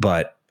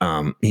 But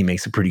he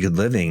makes a pretty good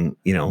living,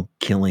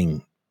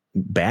 killing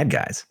bad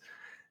guys.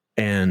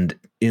 And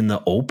in the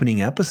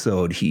opening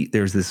episode,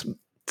 there's this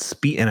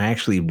speech, and I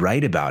actually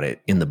write about it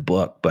in the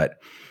book, but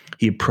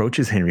he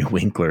approaches Henry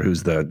Winkler,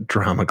 who's the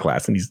drama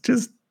class, and he's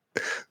just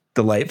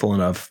delightful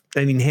enough.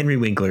 I mean, Henry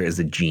Winkler is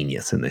a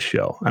genius in this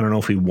show. I don't know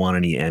if he won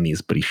any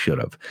Emmys, but he should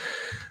have.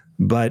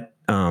 But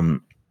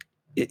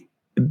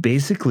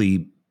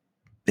basically,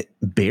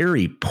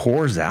 Barry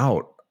pours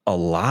out a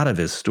lot of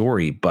his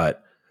story,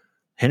 but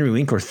Henry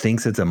Winkler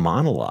thinks it's a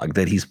monologue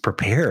that he's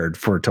prepared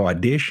to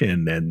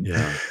audition. And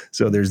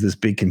so there's this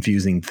big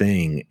confusing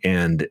thing.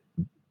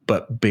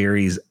 But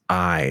Barry's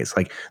eyes,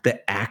 like the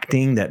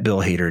acting that Bill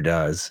Hader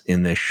does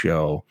in this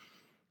show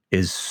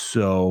is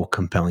so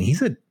compelling.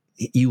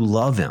 You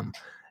love him.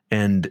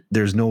 And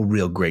there's no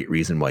real great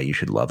reason why you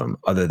should love him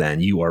other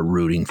than you are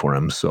rooting for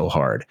him so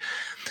hard.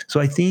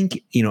 So I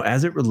think,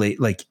 as it relates,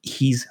 like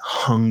he's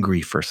hungry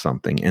for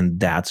something. And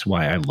that's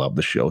why I love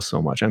the show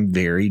so much. I'm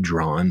very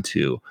drawn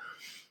to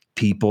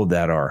people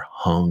that are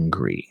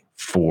hungry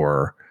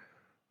for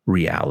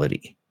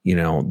reality.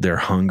 They're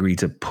hungry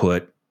to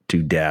put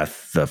to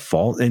death the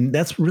fault. And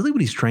that's really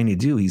what he's trying to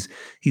do. He's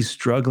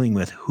struggling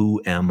with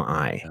who am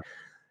I? Yeah.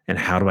 And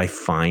how do I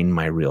find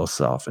my real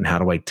self? And how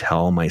do I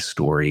tell my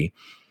story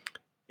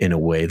in a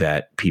way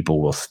that people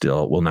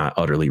will not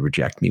utterly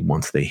reject me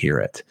once they hear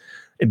it?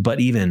 But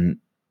even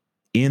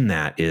in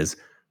that is,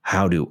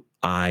 how do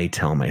I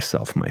tell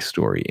myself my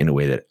story in a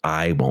way that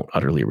I won't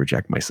utterly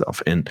reject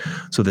myself? And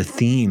so the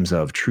themes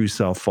of true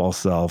self, false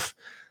self,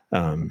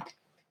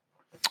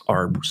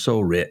 are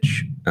so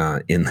rich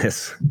in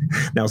this.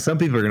 Now, some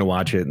people are going to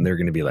watch it and they're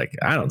going to be like,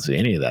 I don't see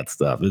any of that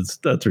stuff.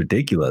 That's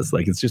ridiculous.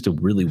 Like, it's just a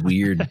really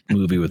weird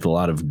movie with a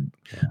lot of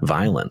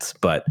violence.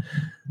 But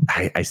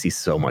I see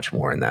so much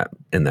more in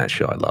that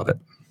show. I love it.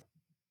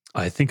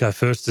 I think I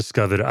first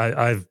discovered,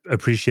 I've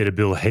appreciated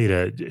Bill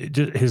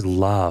Hader. His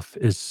laugh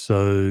is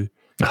so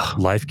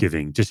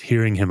life-giving, just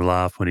hearing him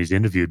laugh when he's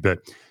interviewed. But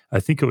I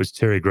think it was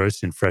Terry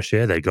Gross in Fresh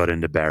Air they got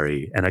into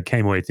Barry. And I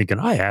came away thinking,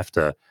 I have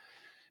to,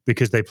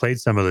 because they played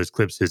some of those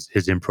clips, his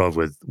improv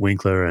with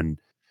Winkler, and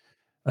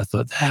I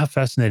thought, how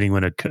fascinating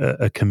when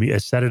a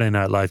Saturday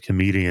Night Live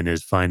comedian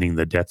is finding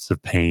the depths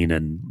of pain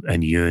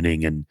and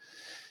yearning and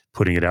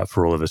putting it out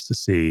for all of us to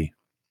see.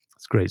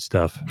 It's great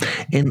stuff.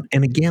 And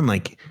again,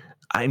 like,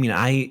 I mean,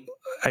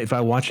 if I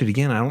watch it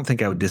again, I don't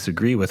think I would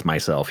disagree with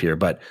myself here,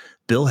 but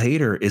Bill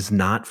Hader is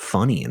not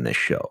funny in this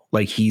show.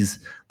 Like,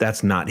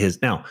 that's not his.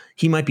 Now,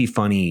 he might be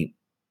funny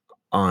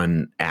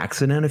on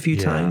accident a few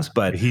times,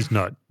 but he's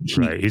not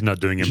right. He's not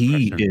doing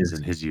impressions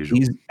in his usual.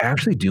 He's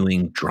actually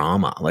doing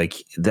drama like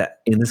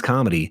that in this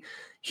comedy.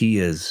 He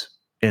is,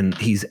 and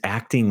he's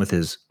acting with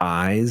his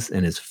eyes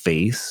and his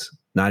face,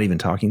 not even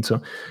talking.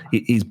 So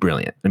he's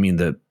brilliant. I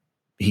mean,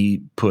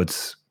 he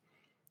puts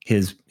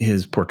his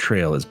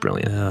portrayal is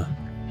brilliant. Yeah.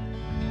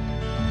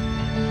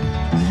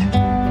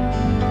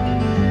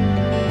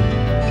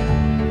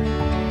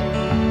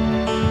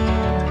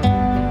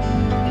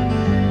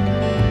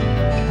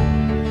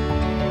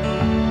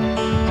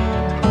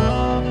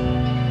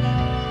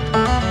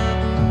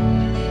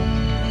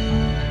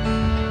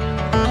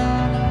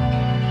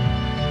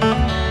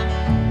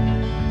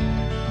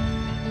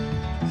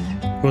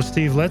 Well,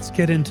 Steve, let's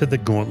get into The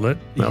Gauntlet.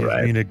 You've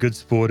been a good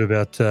sport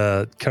about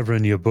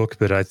covering your book,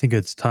 but I think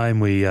it's time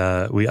we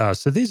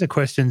ask. So these are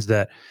questions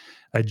that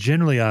I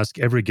generally ask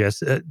every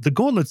guest. The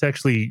Gauntlet's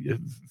actually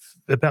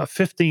about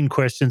 15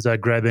 questions. I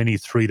grab any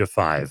 3 to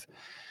 5.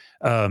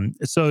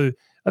 So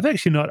I've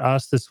actually not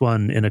asked this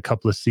one in a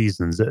couple of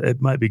seasons.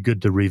 It might be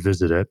good to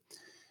revisit it.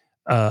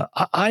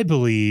 I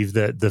believe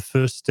that the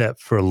first step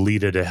for a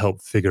leader to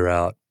help figure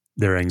out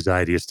their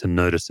anxiety is to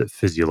notice it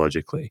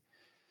physiologically.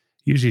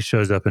 Usually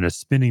shows up in a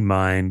spinning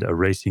mind, a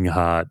racing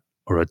heart,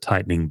 or a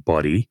tightening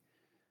body.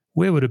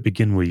 Where would it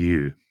begin with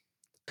you?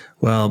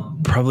 Well,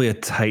 probably a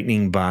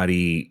tightening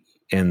body,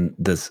 and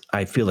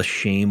I feel a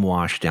shame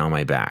wash down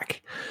my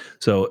back.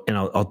 So, and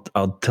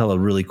I'll tell a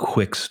really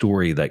quick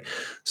story.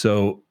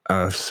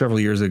 Several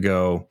years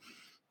ago,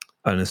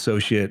 an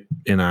associate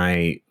and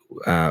I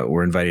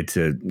were invited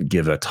to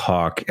give a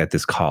talk at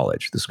this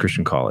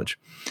Christian college,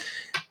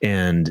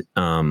 and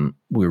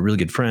we were really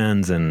good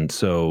friends, and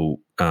so.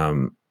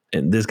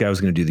 And this guy was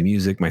going to do the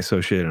music, my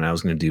associate, and I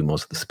was going to do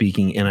most of the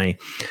speaking. And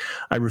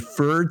I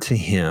referred to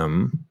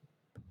him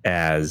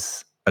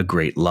as a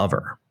great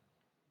lover.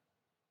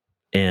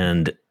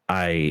 And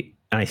I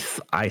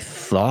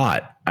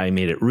thought I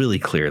made it really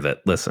clear that,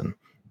 listen,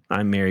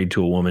 I'm married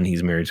to a woman.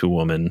 He's married to a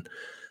woman.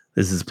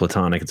 This is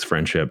platonic. It's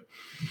friendship.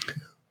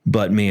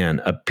 But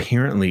man,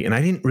 apparently, and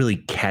I didn't really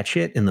catch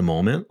it in the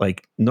moment.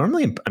 Like,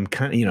 normally I'm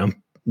kind of,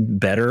 I'm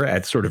better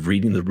at sort of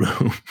reading the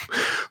room,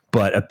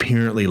 but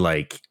apparently,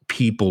 like,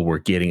 people were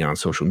getting on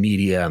social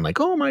media and like,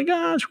 oh my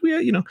gosh,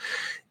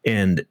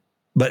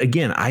 but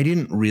again, I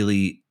didn't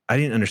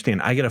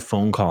understand. I get a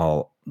phone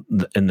call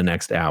in the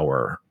next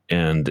hour,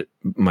 and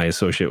my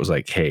associate was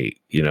like, hey,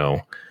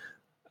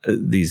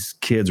 these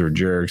kids were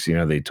jerks,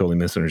 they totally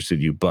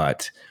misunderstood you,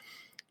 but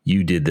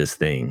you did this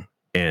thing.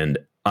 And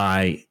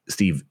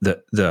Steve,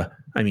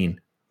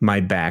 my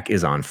back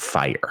is on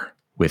fire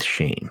with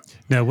shame.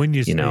 Now, when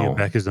you say your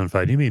back is on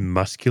fire, do you mean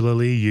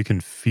muscularly you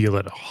can feel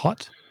it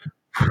hot?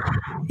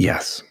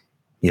 Yes.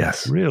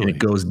 Really? And it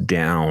goes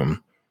down,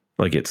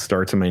 like it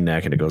starts in my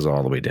neck and it goes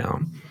all the way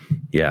down.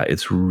 Yeah,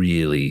 it's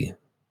really,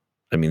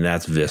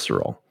 that's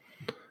visceral.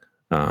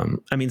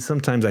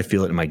 Sometimes I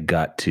feel it in my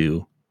gut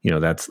too.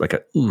 That's like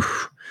a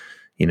oof.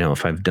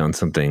 If I've done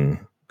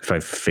something, if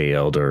I've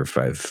failed or if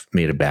I've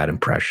made a bad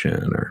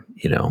impression or,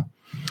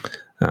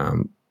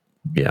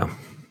 Yeah.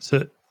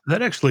 So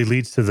that actually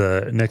leads to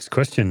the next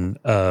question.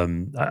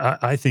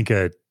 I think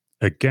a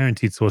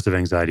guaranteed source of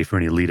anxiety for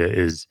any leader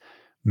is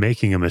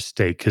making a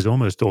mistake, because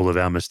almost all of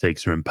our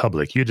mistakes are in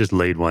public. You just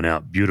laid one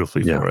out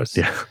beautifully Yeah. for us.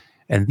 Yeah.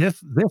 And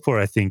therefore,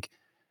 I think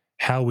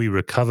how we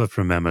recover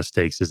from our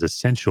mistakes is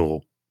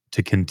essential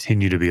to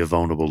continue to be a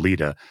vulnerable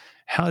leader.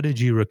 How did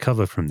you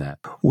recover from that?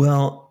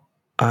 Well,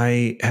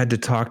 I had to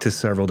talk to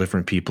several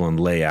different people and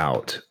lay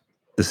out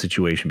the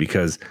situation,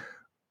 because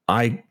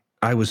I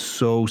was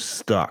so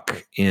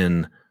stuck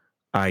in,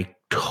 I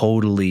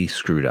totally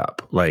screwed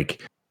up.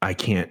 Like, I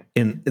can't.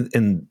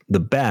 And the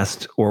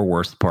best or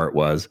worst part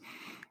was,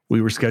 we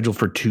were scheduled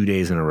for 2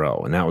 days in a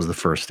row, and that was the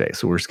first day.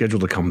 So we're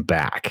scheduled to come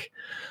back.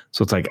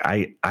 So it's like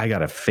I got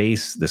to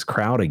face this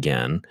crowd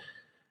again,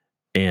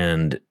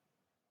 and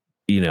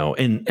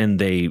and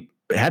they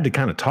had to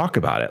kind of talk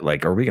about it.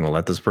 Like, are we going to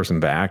let this person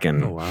back?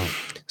 And Oh, wow.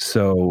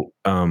 so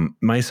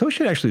my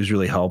associate actually was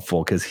really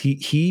helpful, because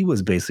he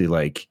was basically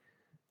like,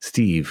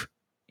 Steve,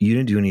 you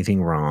didn't do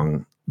anything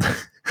wrong.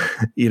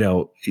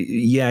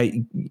 Yeah,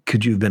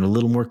 could you have been a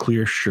little more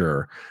clear?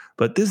 Sure.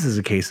 But this is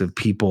a case of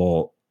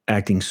people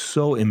acting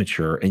so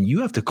immature, and you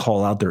have to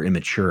call out their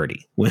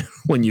immaturity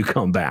when you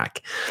come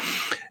back.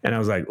 And I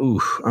was like, ooh,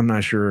 I'm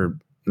not sure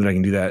that I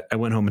can do that. I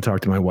went home and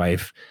talked to my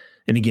wife.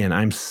 And again,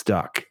 I'm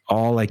stuck.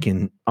 My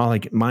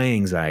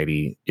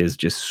anxiety is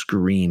just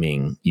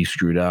screaming, you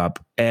screwed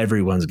up.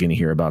 Everyone's going to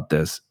hear about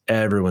this.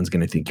 Everyone's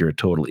going to think you're a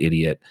total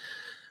idiot.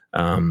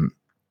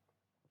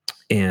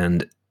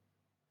 And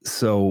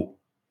so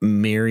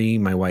Mary,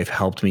 my wife,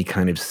 helped me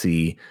kind of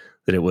see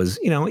that it was,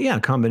 a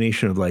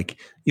combination of, like,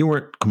 you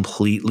weren't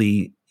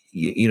completely,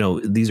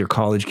 these are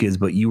college kids,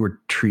 but you were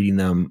treating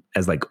them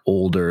as like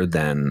older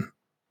than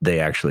they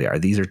actually are.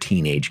 These are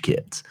teenage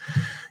kids,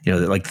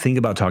 like, think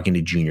about talking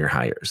to junior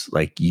hires,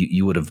 like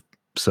you would have.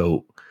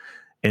 So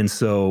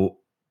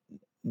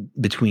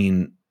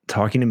between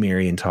talking to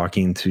Mary and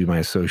talking to my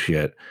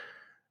associate,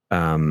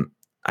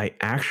 I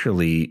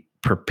actually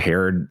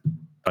prepared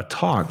a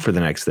talk for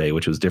the next day,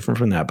 which was different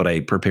from that, but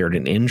I prepared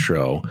an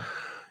intro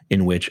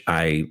in which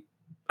I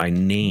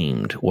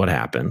named what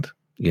happened.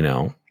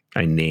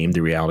 I named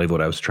the reality of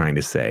what I was trying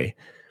to say.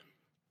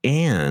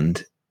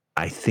 And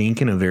I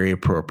think in a very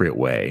appropriate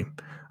way,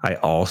 I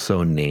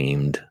also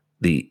named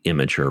the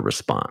immature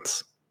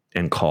response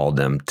and called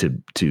them to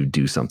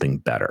do something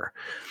better.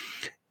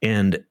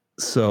 And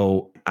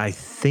so I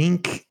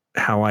think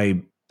how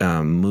I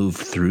moved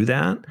through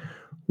that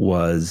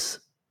was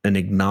an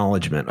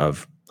acknowledgement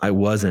of, I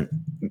wasn't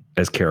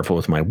as careful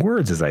with my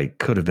words as I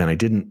could have been. I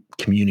didn't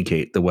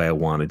communicate the way I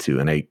wanted to,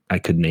 and I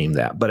could name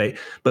that.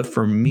 But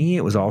for me,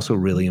 it was also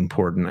really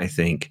important, I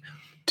think,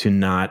 to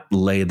not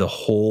lay the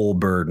whole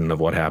burden of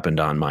what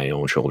happened on my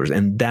own shoulders.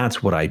 And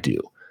that's what I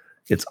do.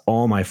 It's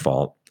all my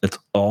fault. It's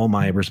all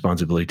my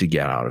responsibility to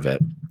get out of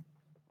it.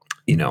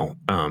 And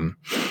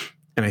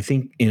I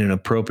think in an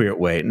appropriate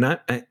way,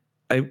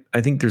 I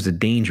think there's a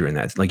danger in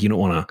that. Like, you don't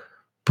want to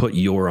put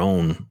your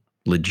own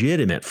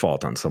legitimate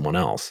fault on someone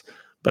else.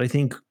 But I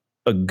think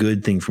a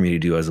good thing for me to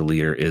do as a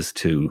leader is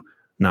to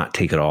not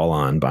take it all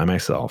on by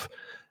myself,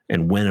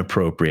 and when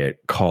appropriate,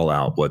 call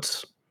out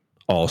what's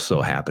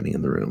also happening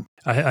in the room.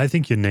 I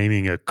think you're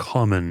naming a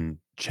common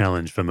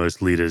challenge for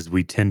most leaders.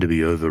 We tend to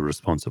be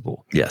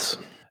over-responsible. Yes.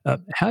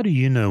 How do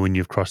you know when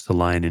you've crossed the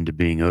line into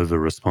being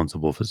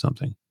over-responsible for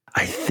something?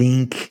 I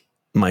think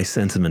my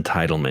sense of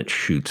entitlement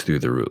shoots through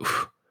the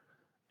roof,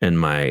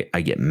 and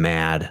I get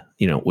mad,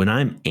 when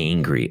I'm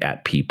angry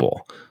at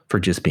people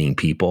for just being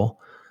people.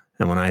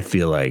 And when I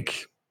feel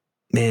like,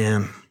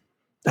 man,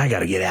 I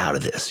got to get out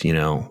of this,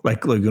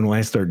 like when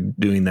I start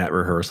doing that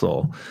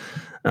rehearsal,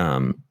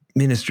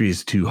 ministry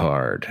is too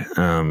hard.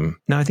 Now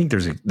I think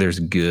there's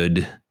a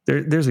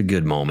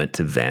good moment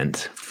to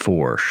vent,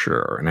 for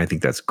sure. And I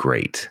think that's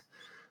great.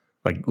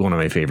 Like, one of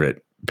my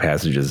favorite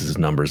passages is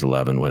Numbers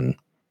 11, when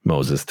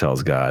Moses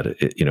tells God,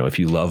 if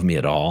you love me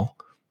at all,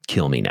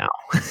 kill me now.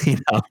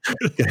 He's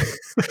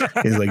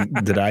like,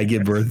 did I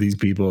give birth to these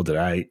people? Did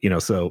I,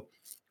 so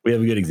we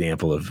have a good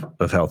example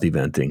of healthy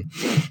venting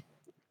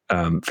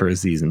for a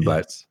season.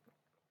 But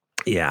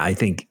yeah, I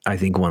think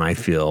when I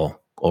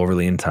feel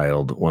overly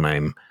entitled, when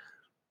I'm,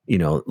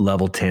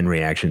 level 10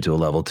 reaction to a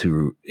level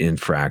 2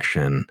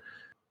 infraction.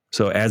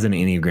 So as an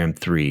Enneagram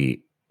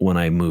 3, when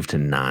I move to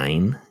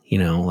 9,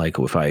 like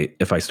if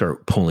I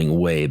start pulling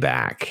way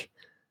back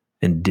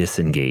and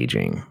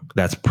disengaging,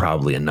 that's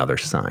probably another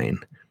sign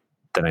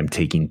that I'm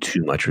taking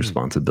too much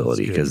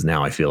responsibility, because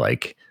now I feel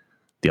like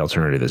the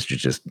alternative is to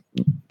just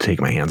take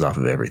my hands off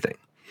of everything,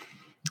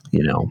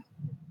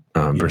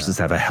 versus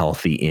have a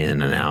healthy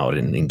in and out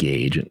and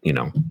engage. And,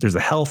 there's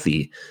a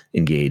healthy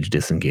engage,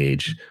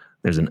 disengage.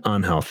 There's an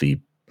unhealthy,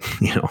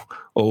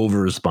 over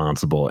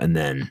responsible. And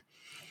then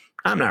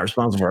I'm not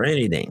responsible for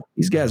anything.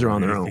 These guys are on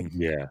their own.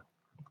 Yeah.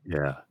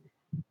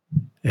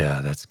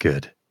 That's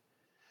good.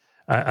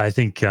 I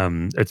think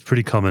it's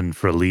pretty common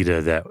for a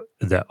leader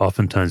that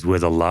oftentimes we're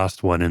the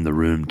last one in the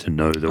room to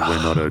know that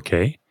we're not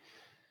okay.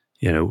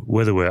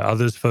 Whether we're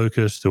others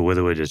focused or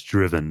whether we're just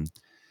driven.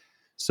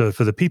 So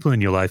for the people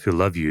in your life who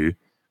love you,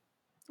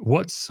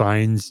 what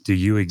signs do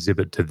you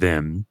exhibit to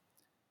them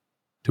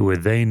to where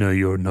they know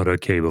you're not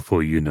okay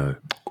before you know?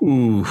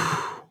 Ooh,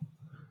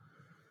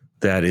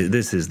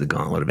 this is the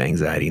gauntlet of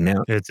anxiety.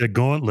 Now, It's a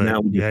gauntlet.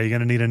 now we just, You're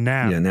going to need a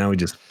nap. yeah, now we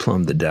just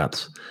plumbed the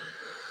depths.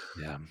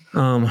 Yeah.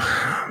 Um,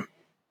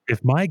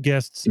 If my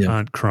guests Yeah.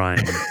 aren't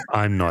crying,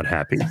 I'm not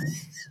happy.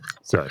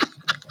 So,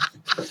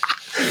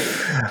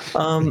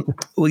 well,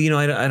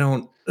 I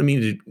don't. I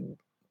mean,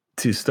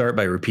 to start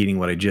by repeating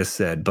what I just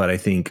said, but I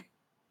think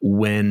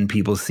when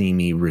people see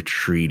me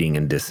retreating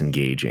and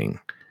disengaging,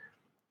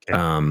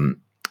 Okay.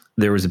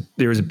 there was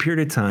a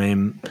period of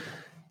time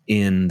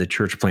in the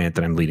church plant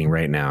that I'm leading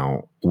right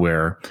now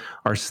where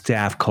our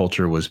staff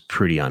culture was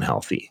pretty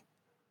unhealthy,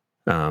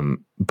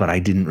 but I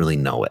didn't really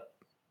know it.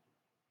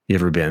 You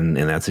ever been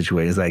in that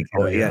situation? It's like,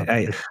 Oh, yeah.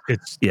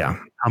 It's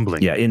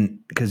humbling. yeah,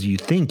 because you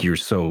think you're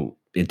so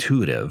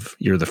intuitive,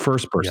 you're the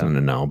first person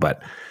to know.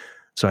 But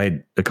so I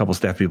had a couple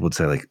staff people would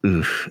say like,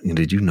 "Ugh,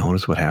 did you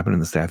notice what happened in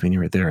the staff meeting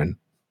right there?" And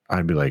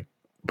I'd be like,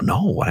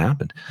 "No, what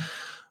happened?"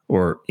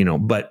 Or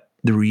but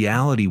the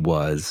reality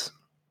was,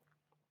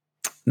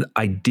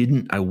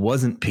 I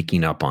wasn't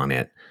picking up on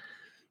it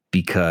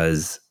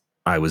because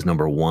I was,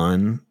 number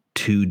one,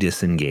 too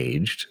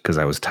disengaged because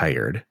I was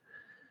tired.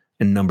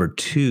 And number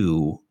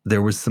two,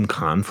 there was some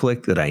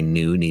conflict that I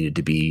knew needed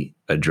to be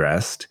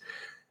addressed,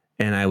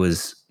 and I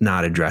was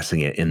not addressing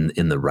it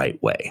in the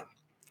right way.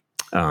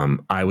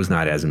 I was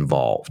not as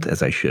involved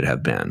as I should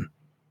have been.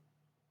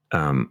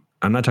 I'm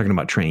not talking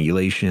about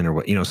triangulation or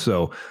what,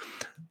 so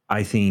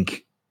I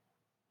think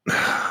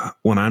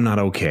when I'm not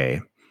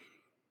okay,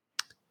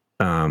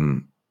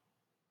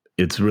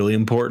 it's really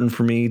important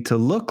for me to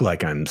look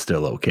like I'm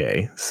still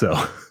okay. So,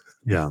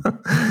 Yeah.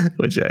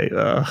 which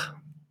I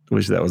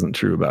wish that wasn't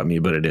true about me,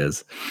 but it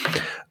is.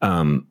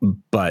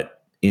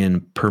 But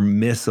in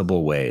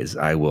permissible ways,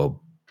 I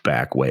will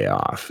back way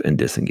off and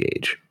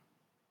disengage,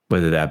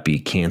 whether that be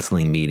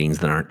canceling meetings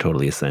that aren't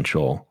totally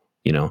essential.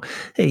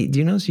 Hey, do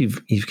you notice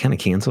you've kind of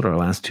canceled our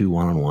last 2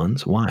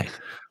 one-on-ones? Why?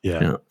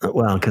 Yeah.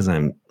 Well, because I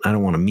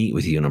don't want to meet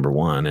with you, number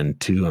one, and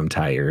two, I'm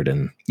tired,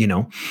 and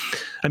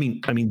I mean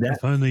that.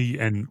 If only,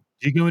 and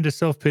you go into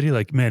self-pity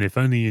like, man, if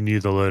only you knew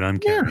the load I'm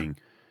carrying.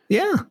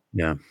 Yeah.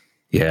 Yeah.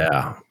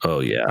 Yeah. Oh,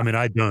 yeah. I mean,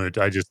 I don't.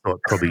 I just thought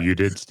probably you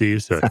did,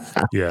 Steve. So,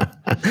 yeah.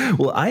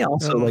 Well, I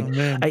also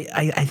man.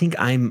 I think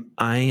I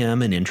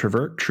am an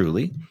introvert,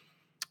 truly,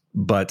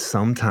 but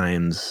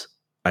sometimes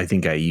I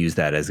think I use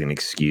that as an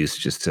excuse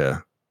just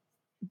to,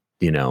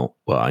 well,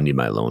 I need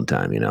my alone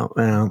time.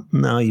 Well,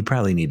 no, you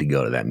probably need to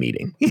go to that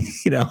meeting.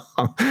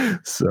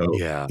 So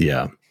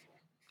Yeah.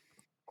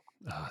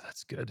 Oh,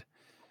 that's good.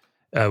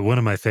 One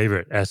of my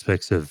favorite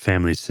aspects of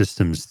family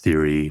systems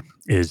theory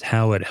is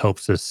how it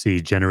helps us see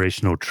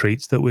generational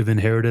traits that we've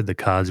inherited, the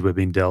cards we've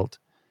been dealt.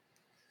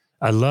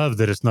 I love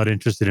that it's not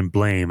interested in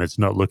blame. It's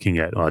not looking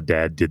at, oh,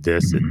 dad did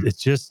this.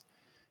 Mhm.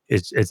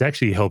 It's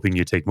actually helping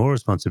you take more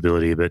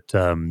responsibility. But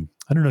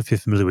I don't know if you're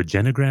familiar with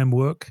genogram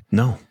work,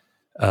 No.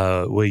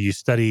 where you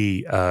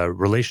study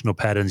relational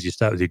patterns. You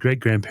start with your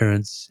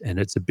great-grandparents, and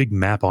it's a big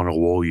map on a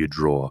wall you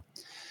draw.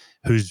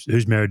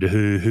 Who's married to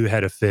who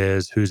had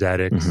affairs, who's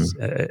addicts,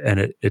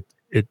 and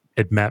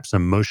it maps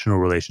emotional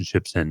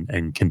relationships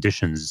and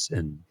conditions,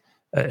 and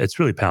it's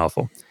really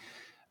powerful.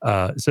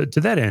 So to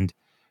that end,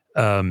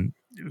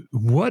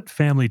 what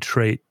family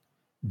trait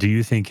do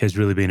you think has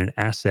really been an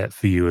asset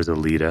for you as a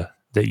leader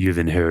that you've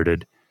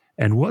inherited,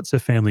 and what's a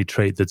family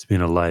trait that's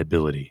been a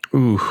liability?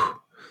 Ooh.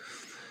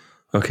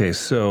 Okay,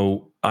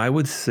 so I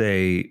would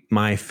say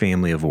my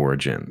family of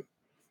origin,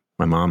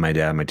 my mom, my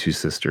dad, my 2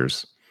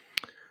 sisters,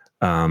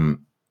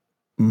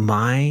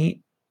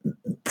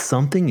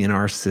 something in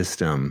our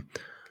system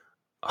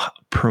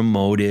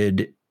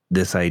promoted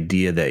this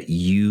idea that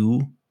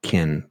you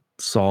can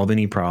solve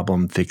any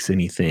problem, fix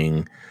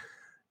anything.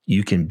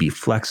 You can be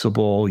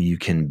flexible, you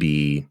can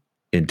be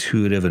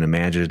intuitive and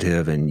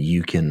imaginative, and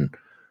you can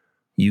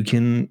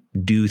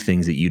do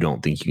things that you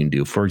don't think you can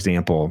do. For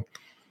example,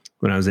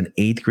 when I was in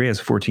 8th grade, I was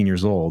 14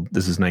 years old.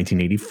 This is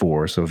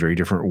 1984, so a very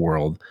different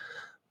world.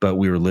 But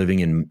we were living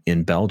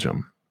in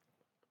Belgium,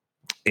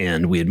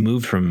 and we had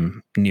moved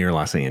from near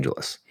Los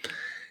Angeles.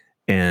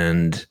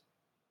 And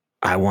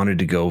I wanted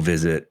to go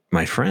visit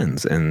my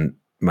friends, and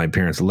my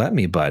parents let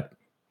me, but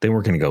they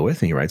weren't going to go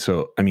with me, right?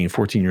 So,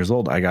 14 years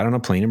old, I got on a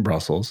plane in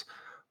Brussels,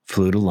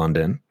 flew to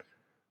London,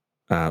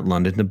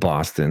 London to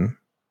Boston,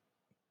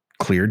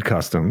 cleared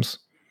customs,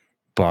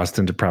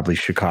 Boston to probably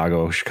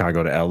Chicago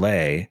to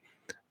LA.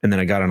 And then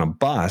I got on a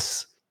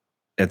bus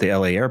at the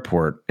LA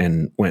airport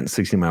and went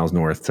 60 miles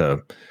north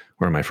to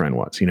where my friend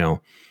was,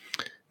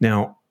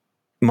 Now,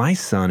 my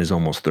son is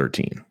almost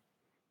 13.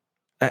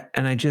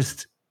 And I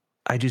just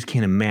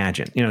can't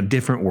imagine,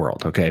 different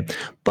world. Okay.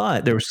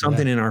 But there was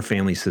something in our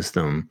family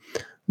system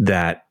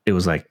that it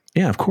was like,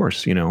 yeah, of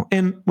course,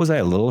 and was I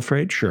a little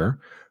afraid? Sure.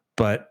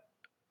 But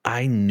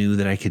I knew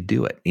that I could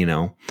do it,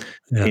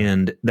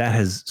 and that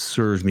has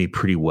served me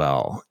pretty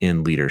well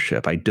in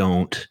leadership. I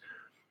don't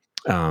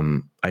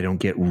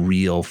get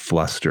real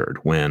flustered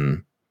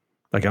when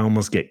Like I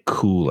almost get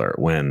cooler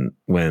when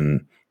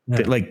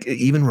like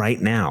even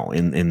right now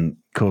in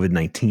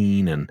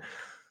COVID-19, and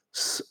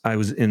I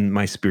was in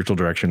my spiritual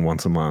direction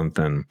once a month,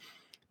 and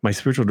my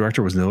spiritual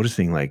director was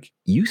noticing, like,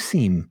 you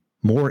seem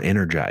more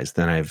energized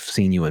than I've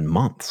seen you in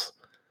months.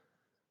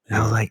 And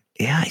I was like,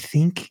 yeah, I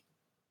think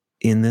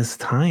in this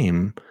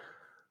time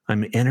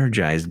I'm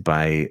energized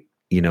by,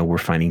 we're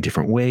finding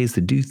different ways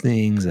to do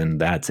things,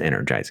 and that's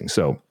energizing.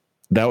 So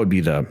that would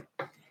be the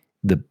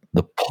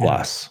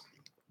plus.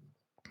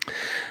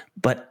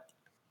 But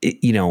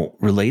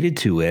related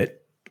to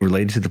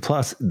the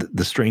plus,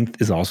 the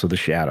strength is also the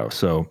shadow.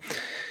 So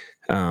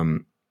I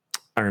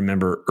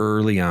remember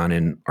early on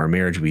in our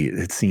marriage, we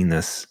had seen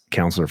this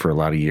counselor for a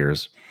lot of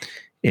years,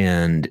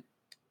 and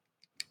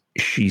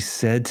she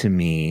said to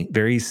me,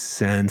 very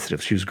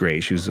sensitive, she was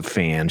great, she was a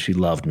fan, she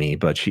loved me,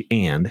 but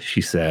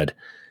she said,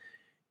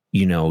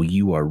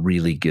 you are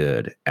really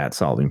good at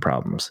solving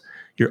problems.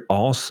 You're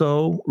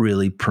also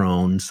really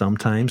prone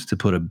sometimes to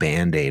put a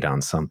Band-Aid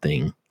on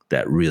something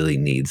that really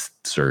needs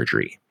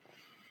surgery.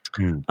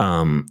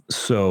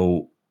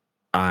 So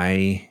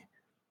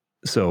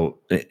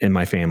in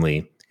my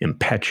family,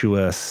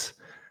 impetuous,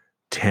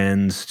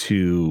 tends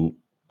to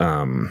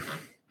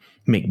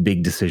make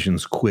big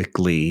decisions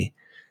quickly,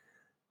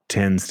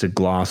 tends to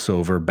gloss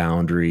over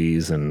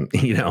boundaries and,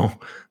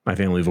 my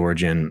family of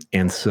origin.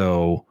 And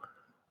so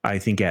I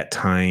think at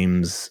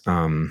times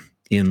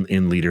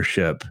in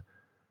leadership,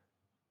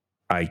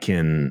 I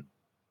can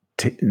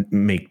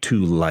make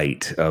too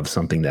light of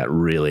something that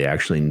really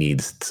actually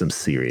needs some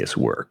serious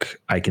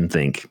work. I can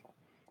think,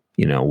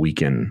 we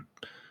can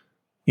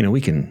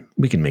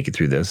make it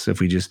through this if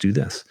we just do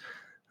this.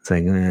 It's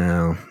like,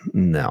 no,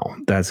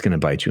 that's going to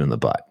bite you in the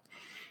butt,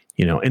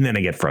 and then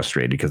I get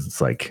frustrated because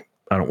it's like,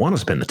 I don't want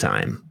to spend the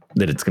time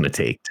that it's going to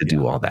take to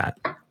do all that.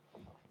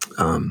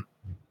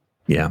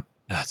 Yeah.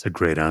 That's a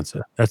great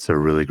answer. That's a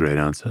really great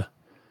answer.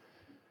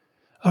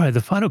 All right.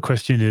 The final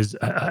question is,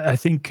 I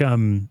think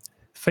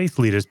faith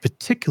leaders,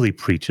 particularly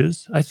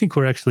preachers, I think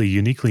we're actually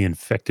uniquely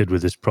infected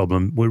with this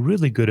problem. We're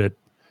really good at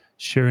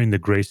sharing the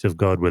grace of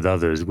God with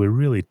others. We're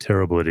really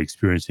terrible at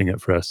experiencing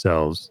it for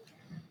ourselves.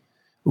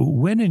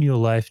 When in your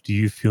life do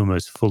you feel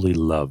most fully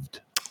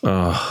loved?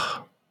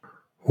 Oh,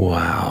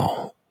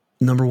 wow.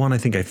 Number one, I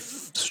think I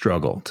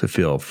struggle to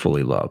feel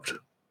fully loved.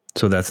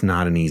 So that's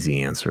not an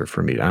easy answer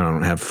for me. I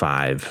don't have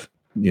 5,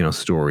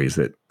 stories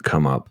that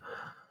come up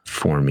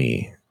for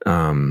me.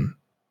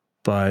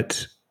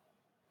 But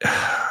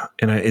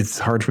it's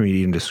hard for me to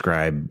even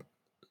describe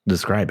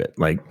it.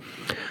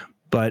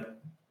 But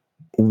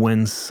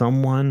when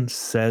someone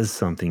says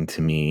something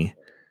to me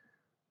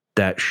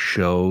that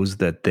shows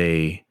that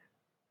they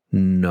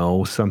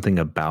know something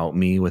about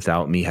me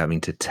without me having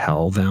to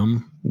tell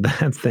them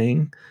that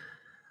thing.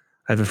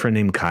 I have a friend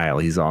named Kyle.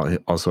 He's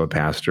also a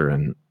pastor,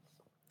 and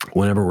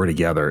whenever we're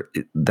together,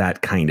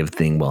 that kind of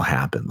thing will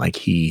happen.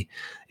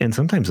 And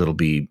sometimes it'll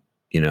be,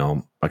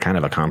 a kind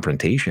of a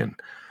confrontation,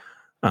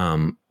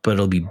 but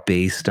it'll be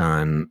based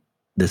on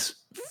this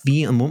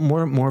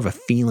more of a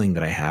feeling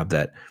that I have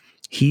that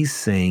he's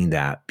saying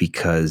that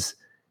because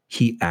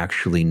he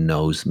actually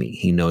knows me.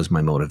 He knows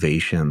my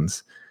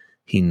motivations.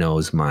 He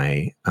knows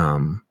my,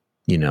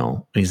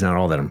 he's not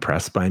all that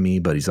impressed by me,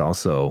 but he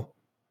also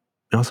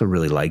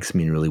really likes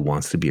me and really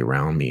wants to be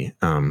around me.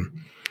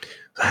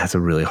 That's a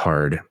really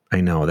hard,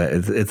 I know that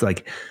it's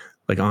like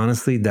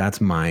honestly, that's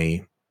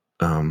my,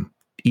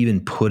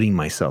 even putting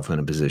myself in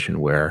a position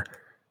where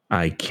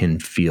I can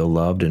feel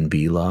loved and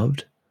be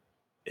loved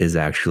is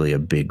actually a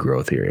big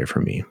growth area for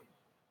me,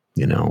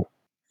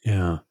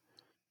 Yeah.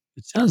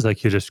 It sounds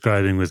like you're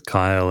describing with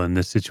Kyle in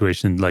this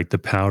situation, like the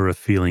power of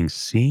feeling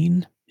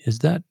seen. Is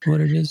that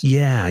what it is?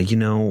 Yeah.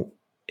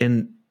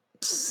 And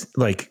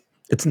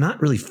it's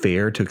not really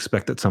fair to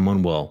expect that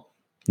someone will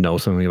know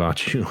something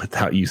about you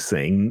without you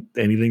saying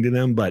anything to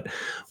them. But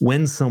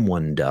when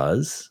someone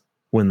does,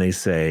 when they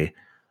say,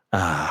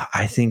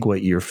 I think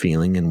what you're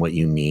feeling and what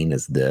you mean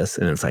is this,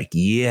 and it's like,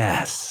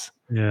 yes.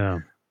 Yeah.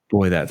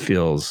 Boy, that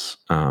feels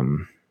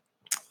loving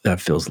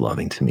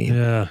to me.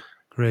 Yeah.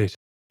 Great.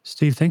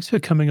 Steve, thanks for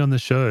coming on the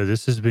show.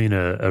 This has been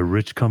a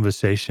rich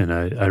conversation.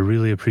 I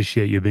really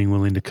appreciate you being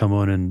willing to come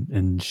on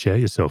and share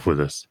yourself with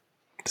us.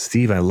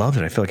 Steve, I loved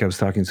it. I feel like I was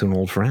talking to an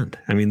old friend.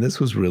 I mean,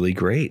 this was really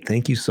great.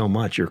 Thank you so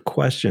much. Your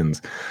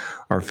questions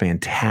are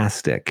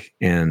fantastic.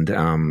 And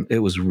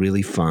it was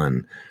really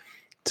fun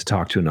to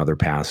talk to another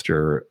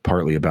pastor,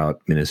 partly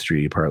about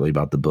ministry, partly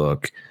about the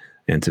book,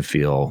 and to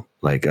feel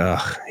like,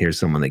 here's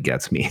someone that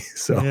gets me.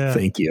 So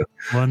Thank you.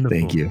 Wonderful.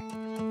 Thank you.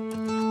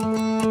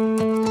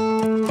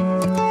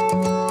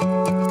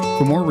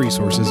 For more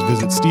resources,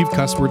 visit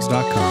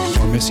stevecuswords.com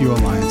or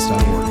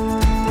missioalliance.org.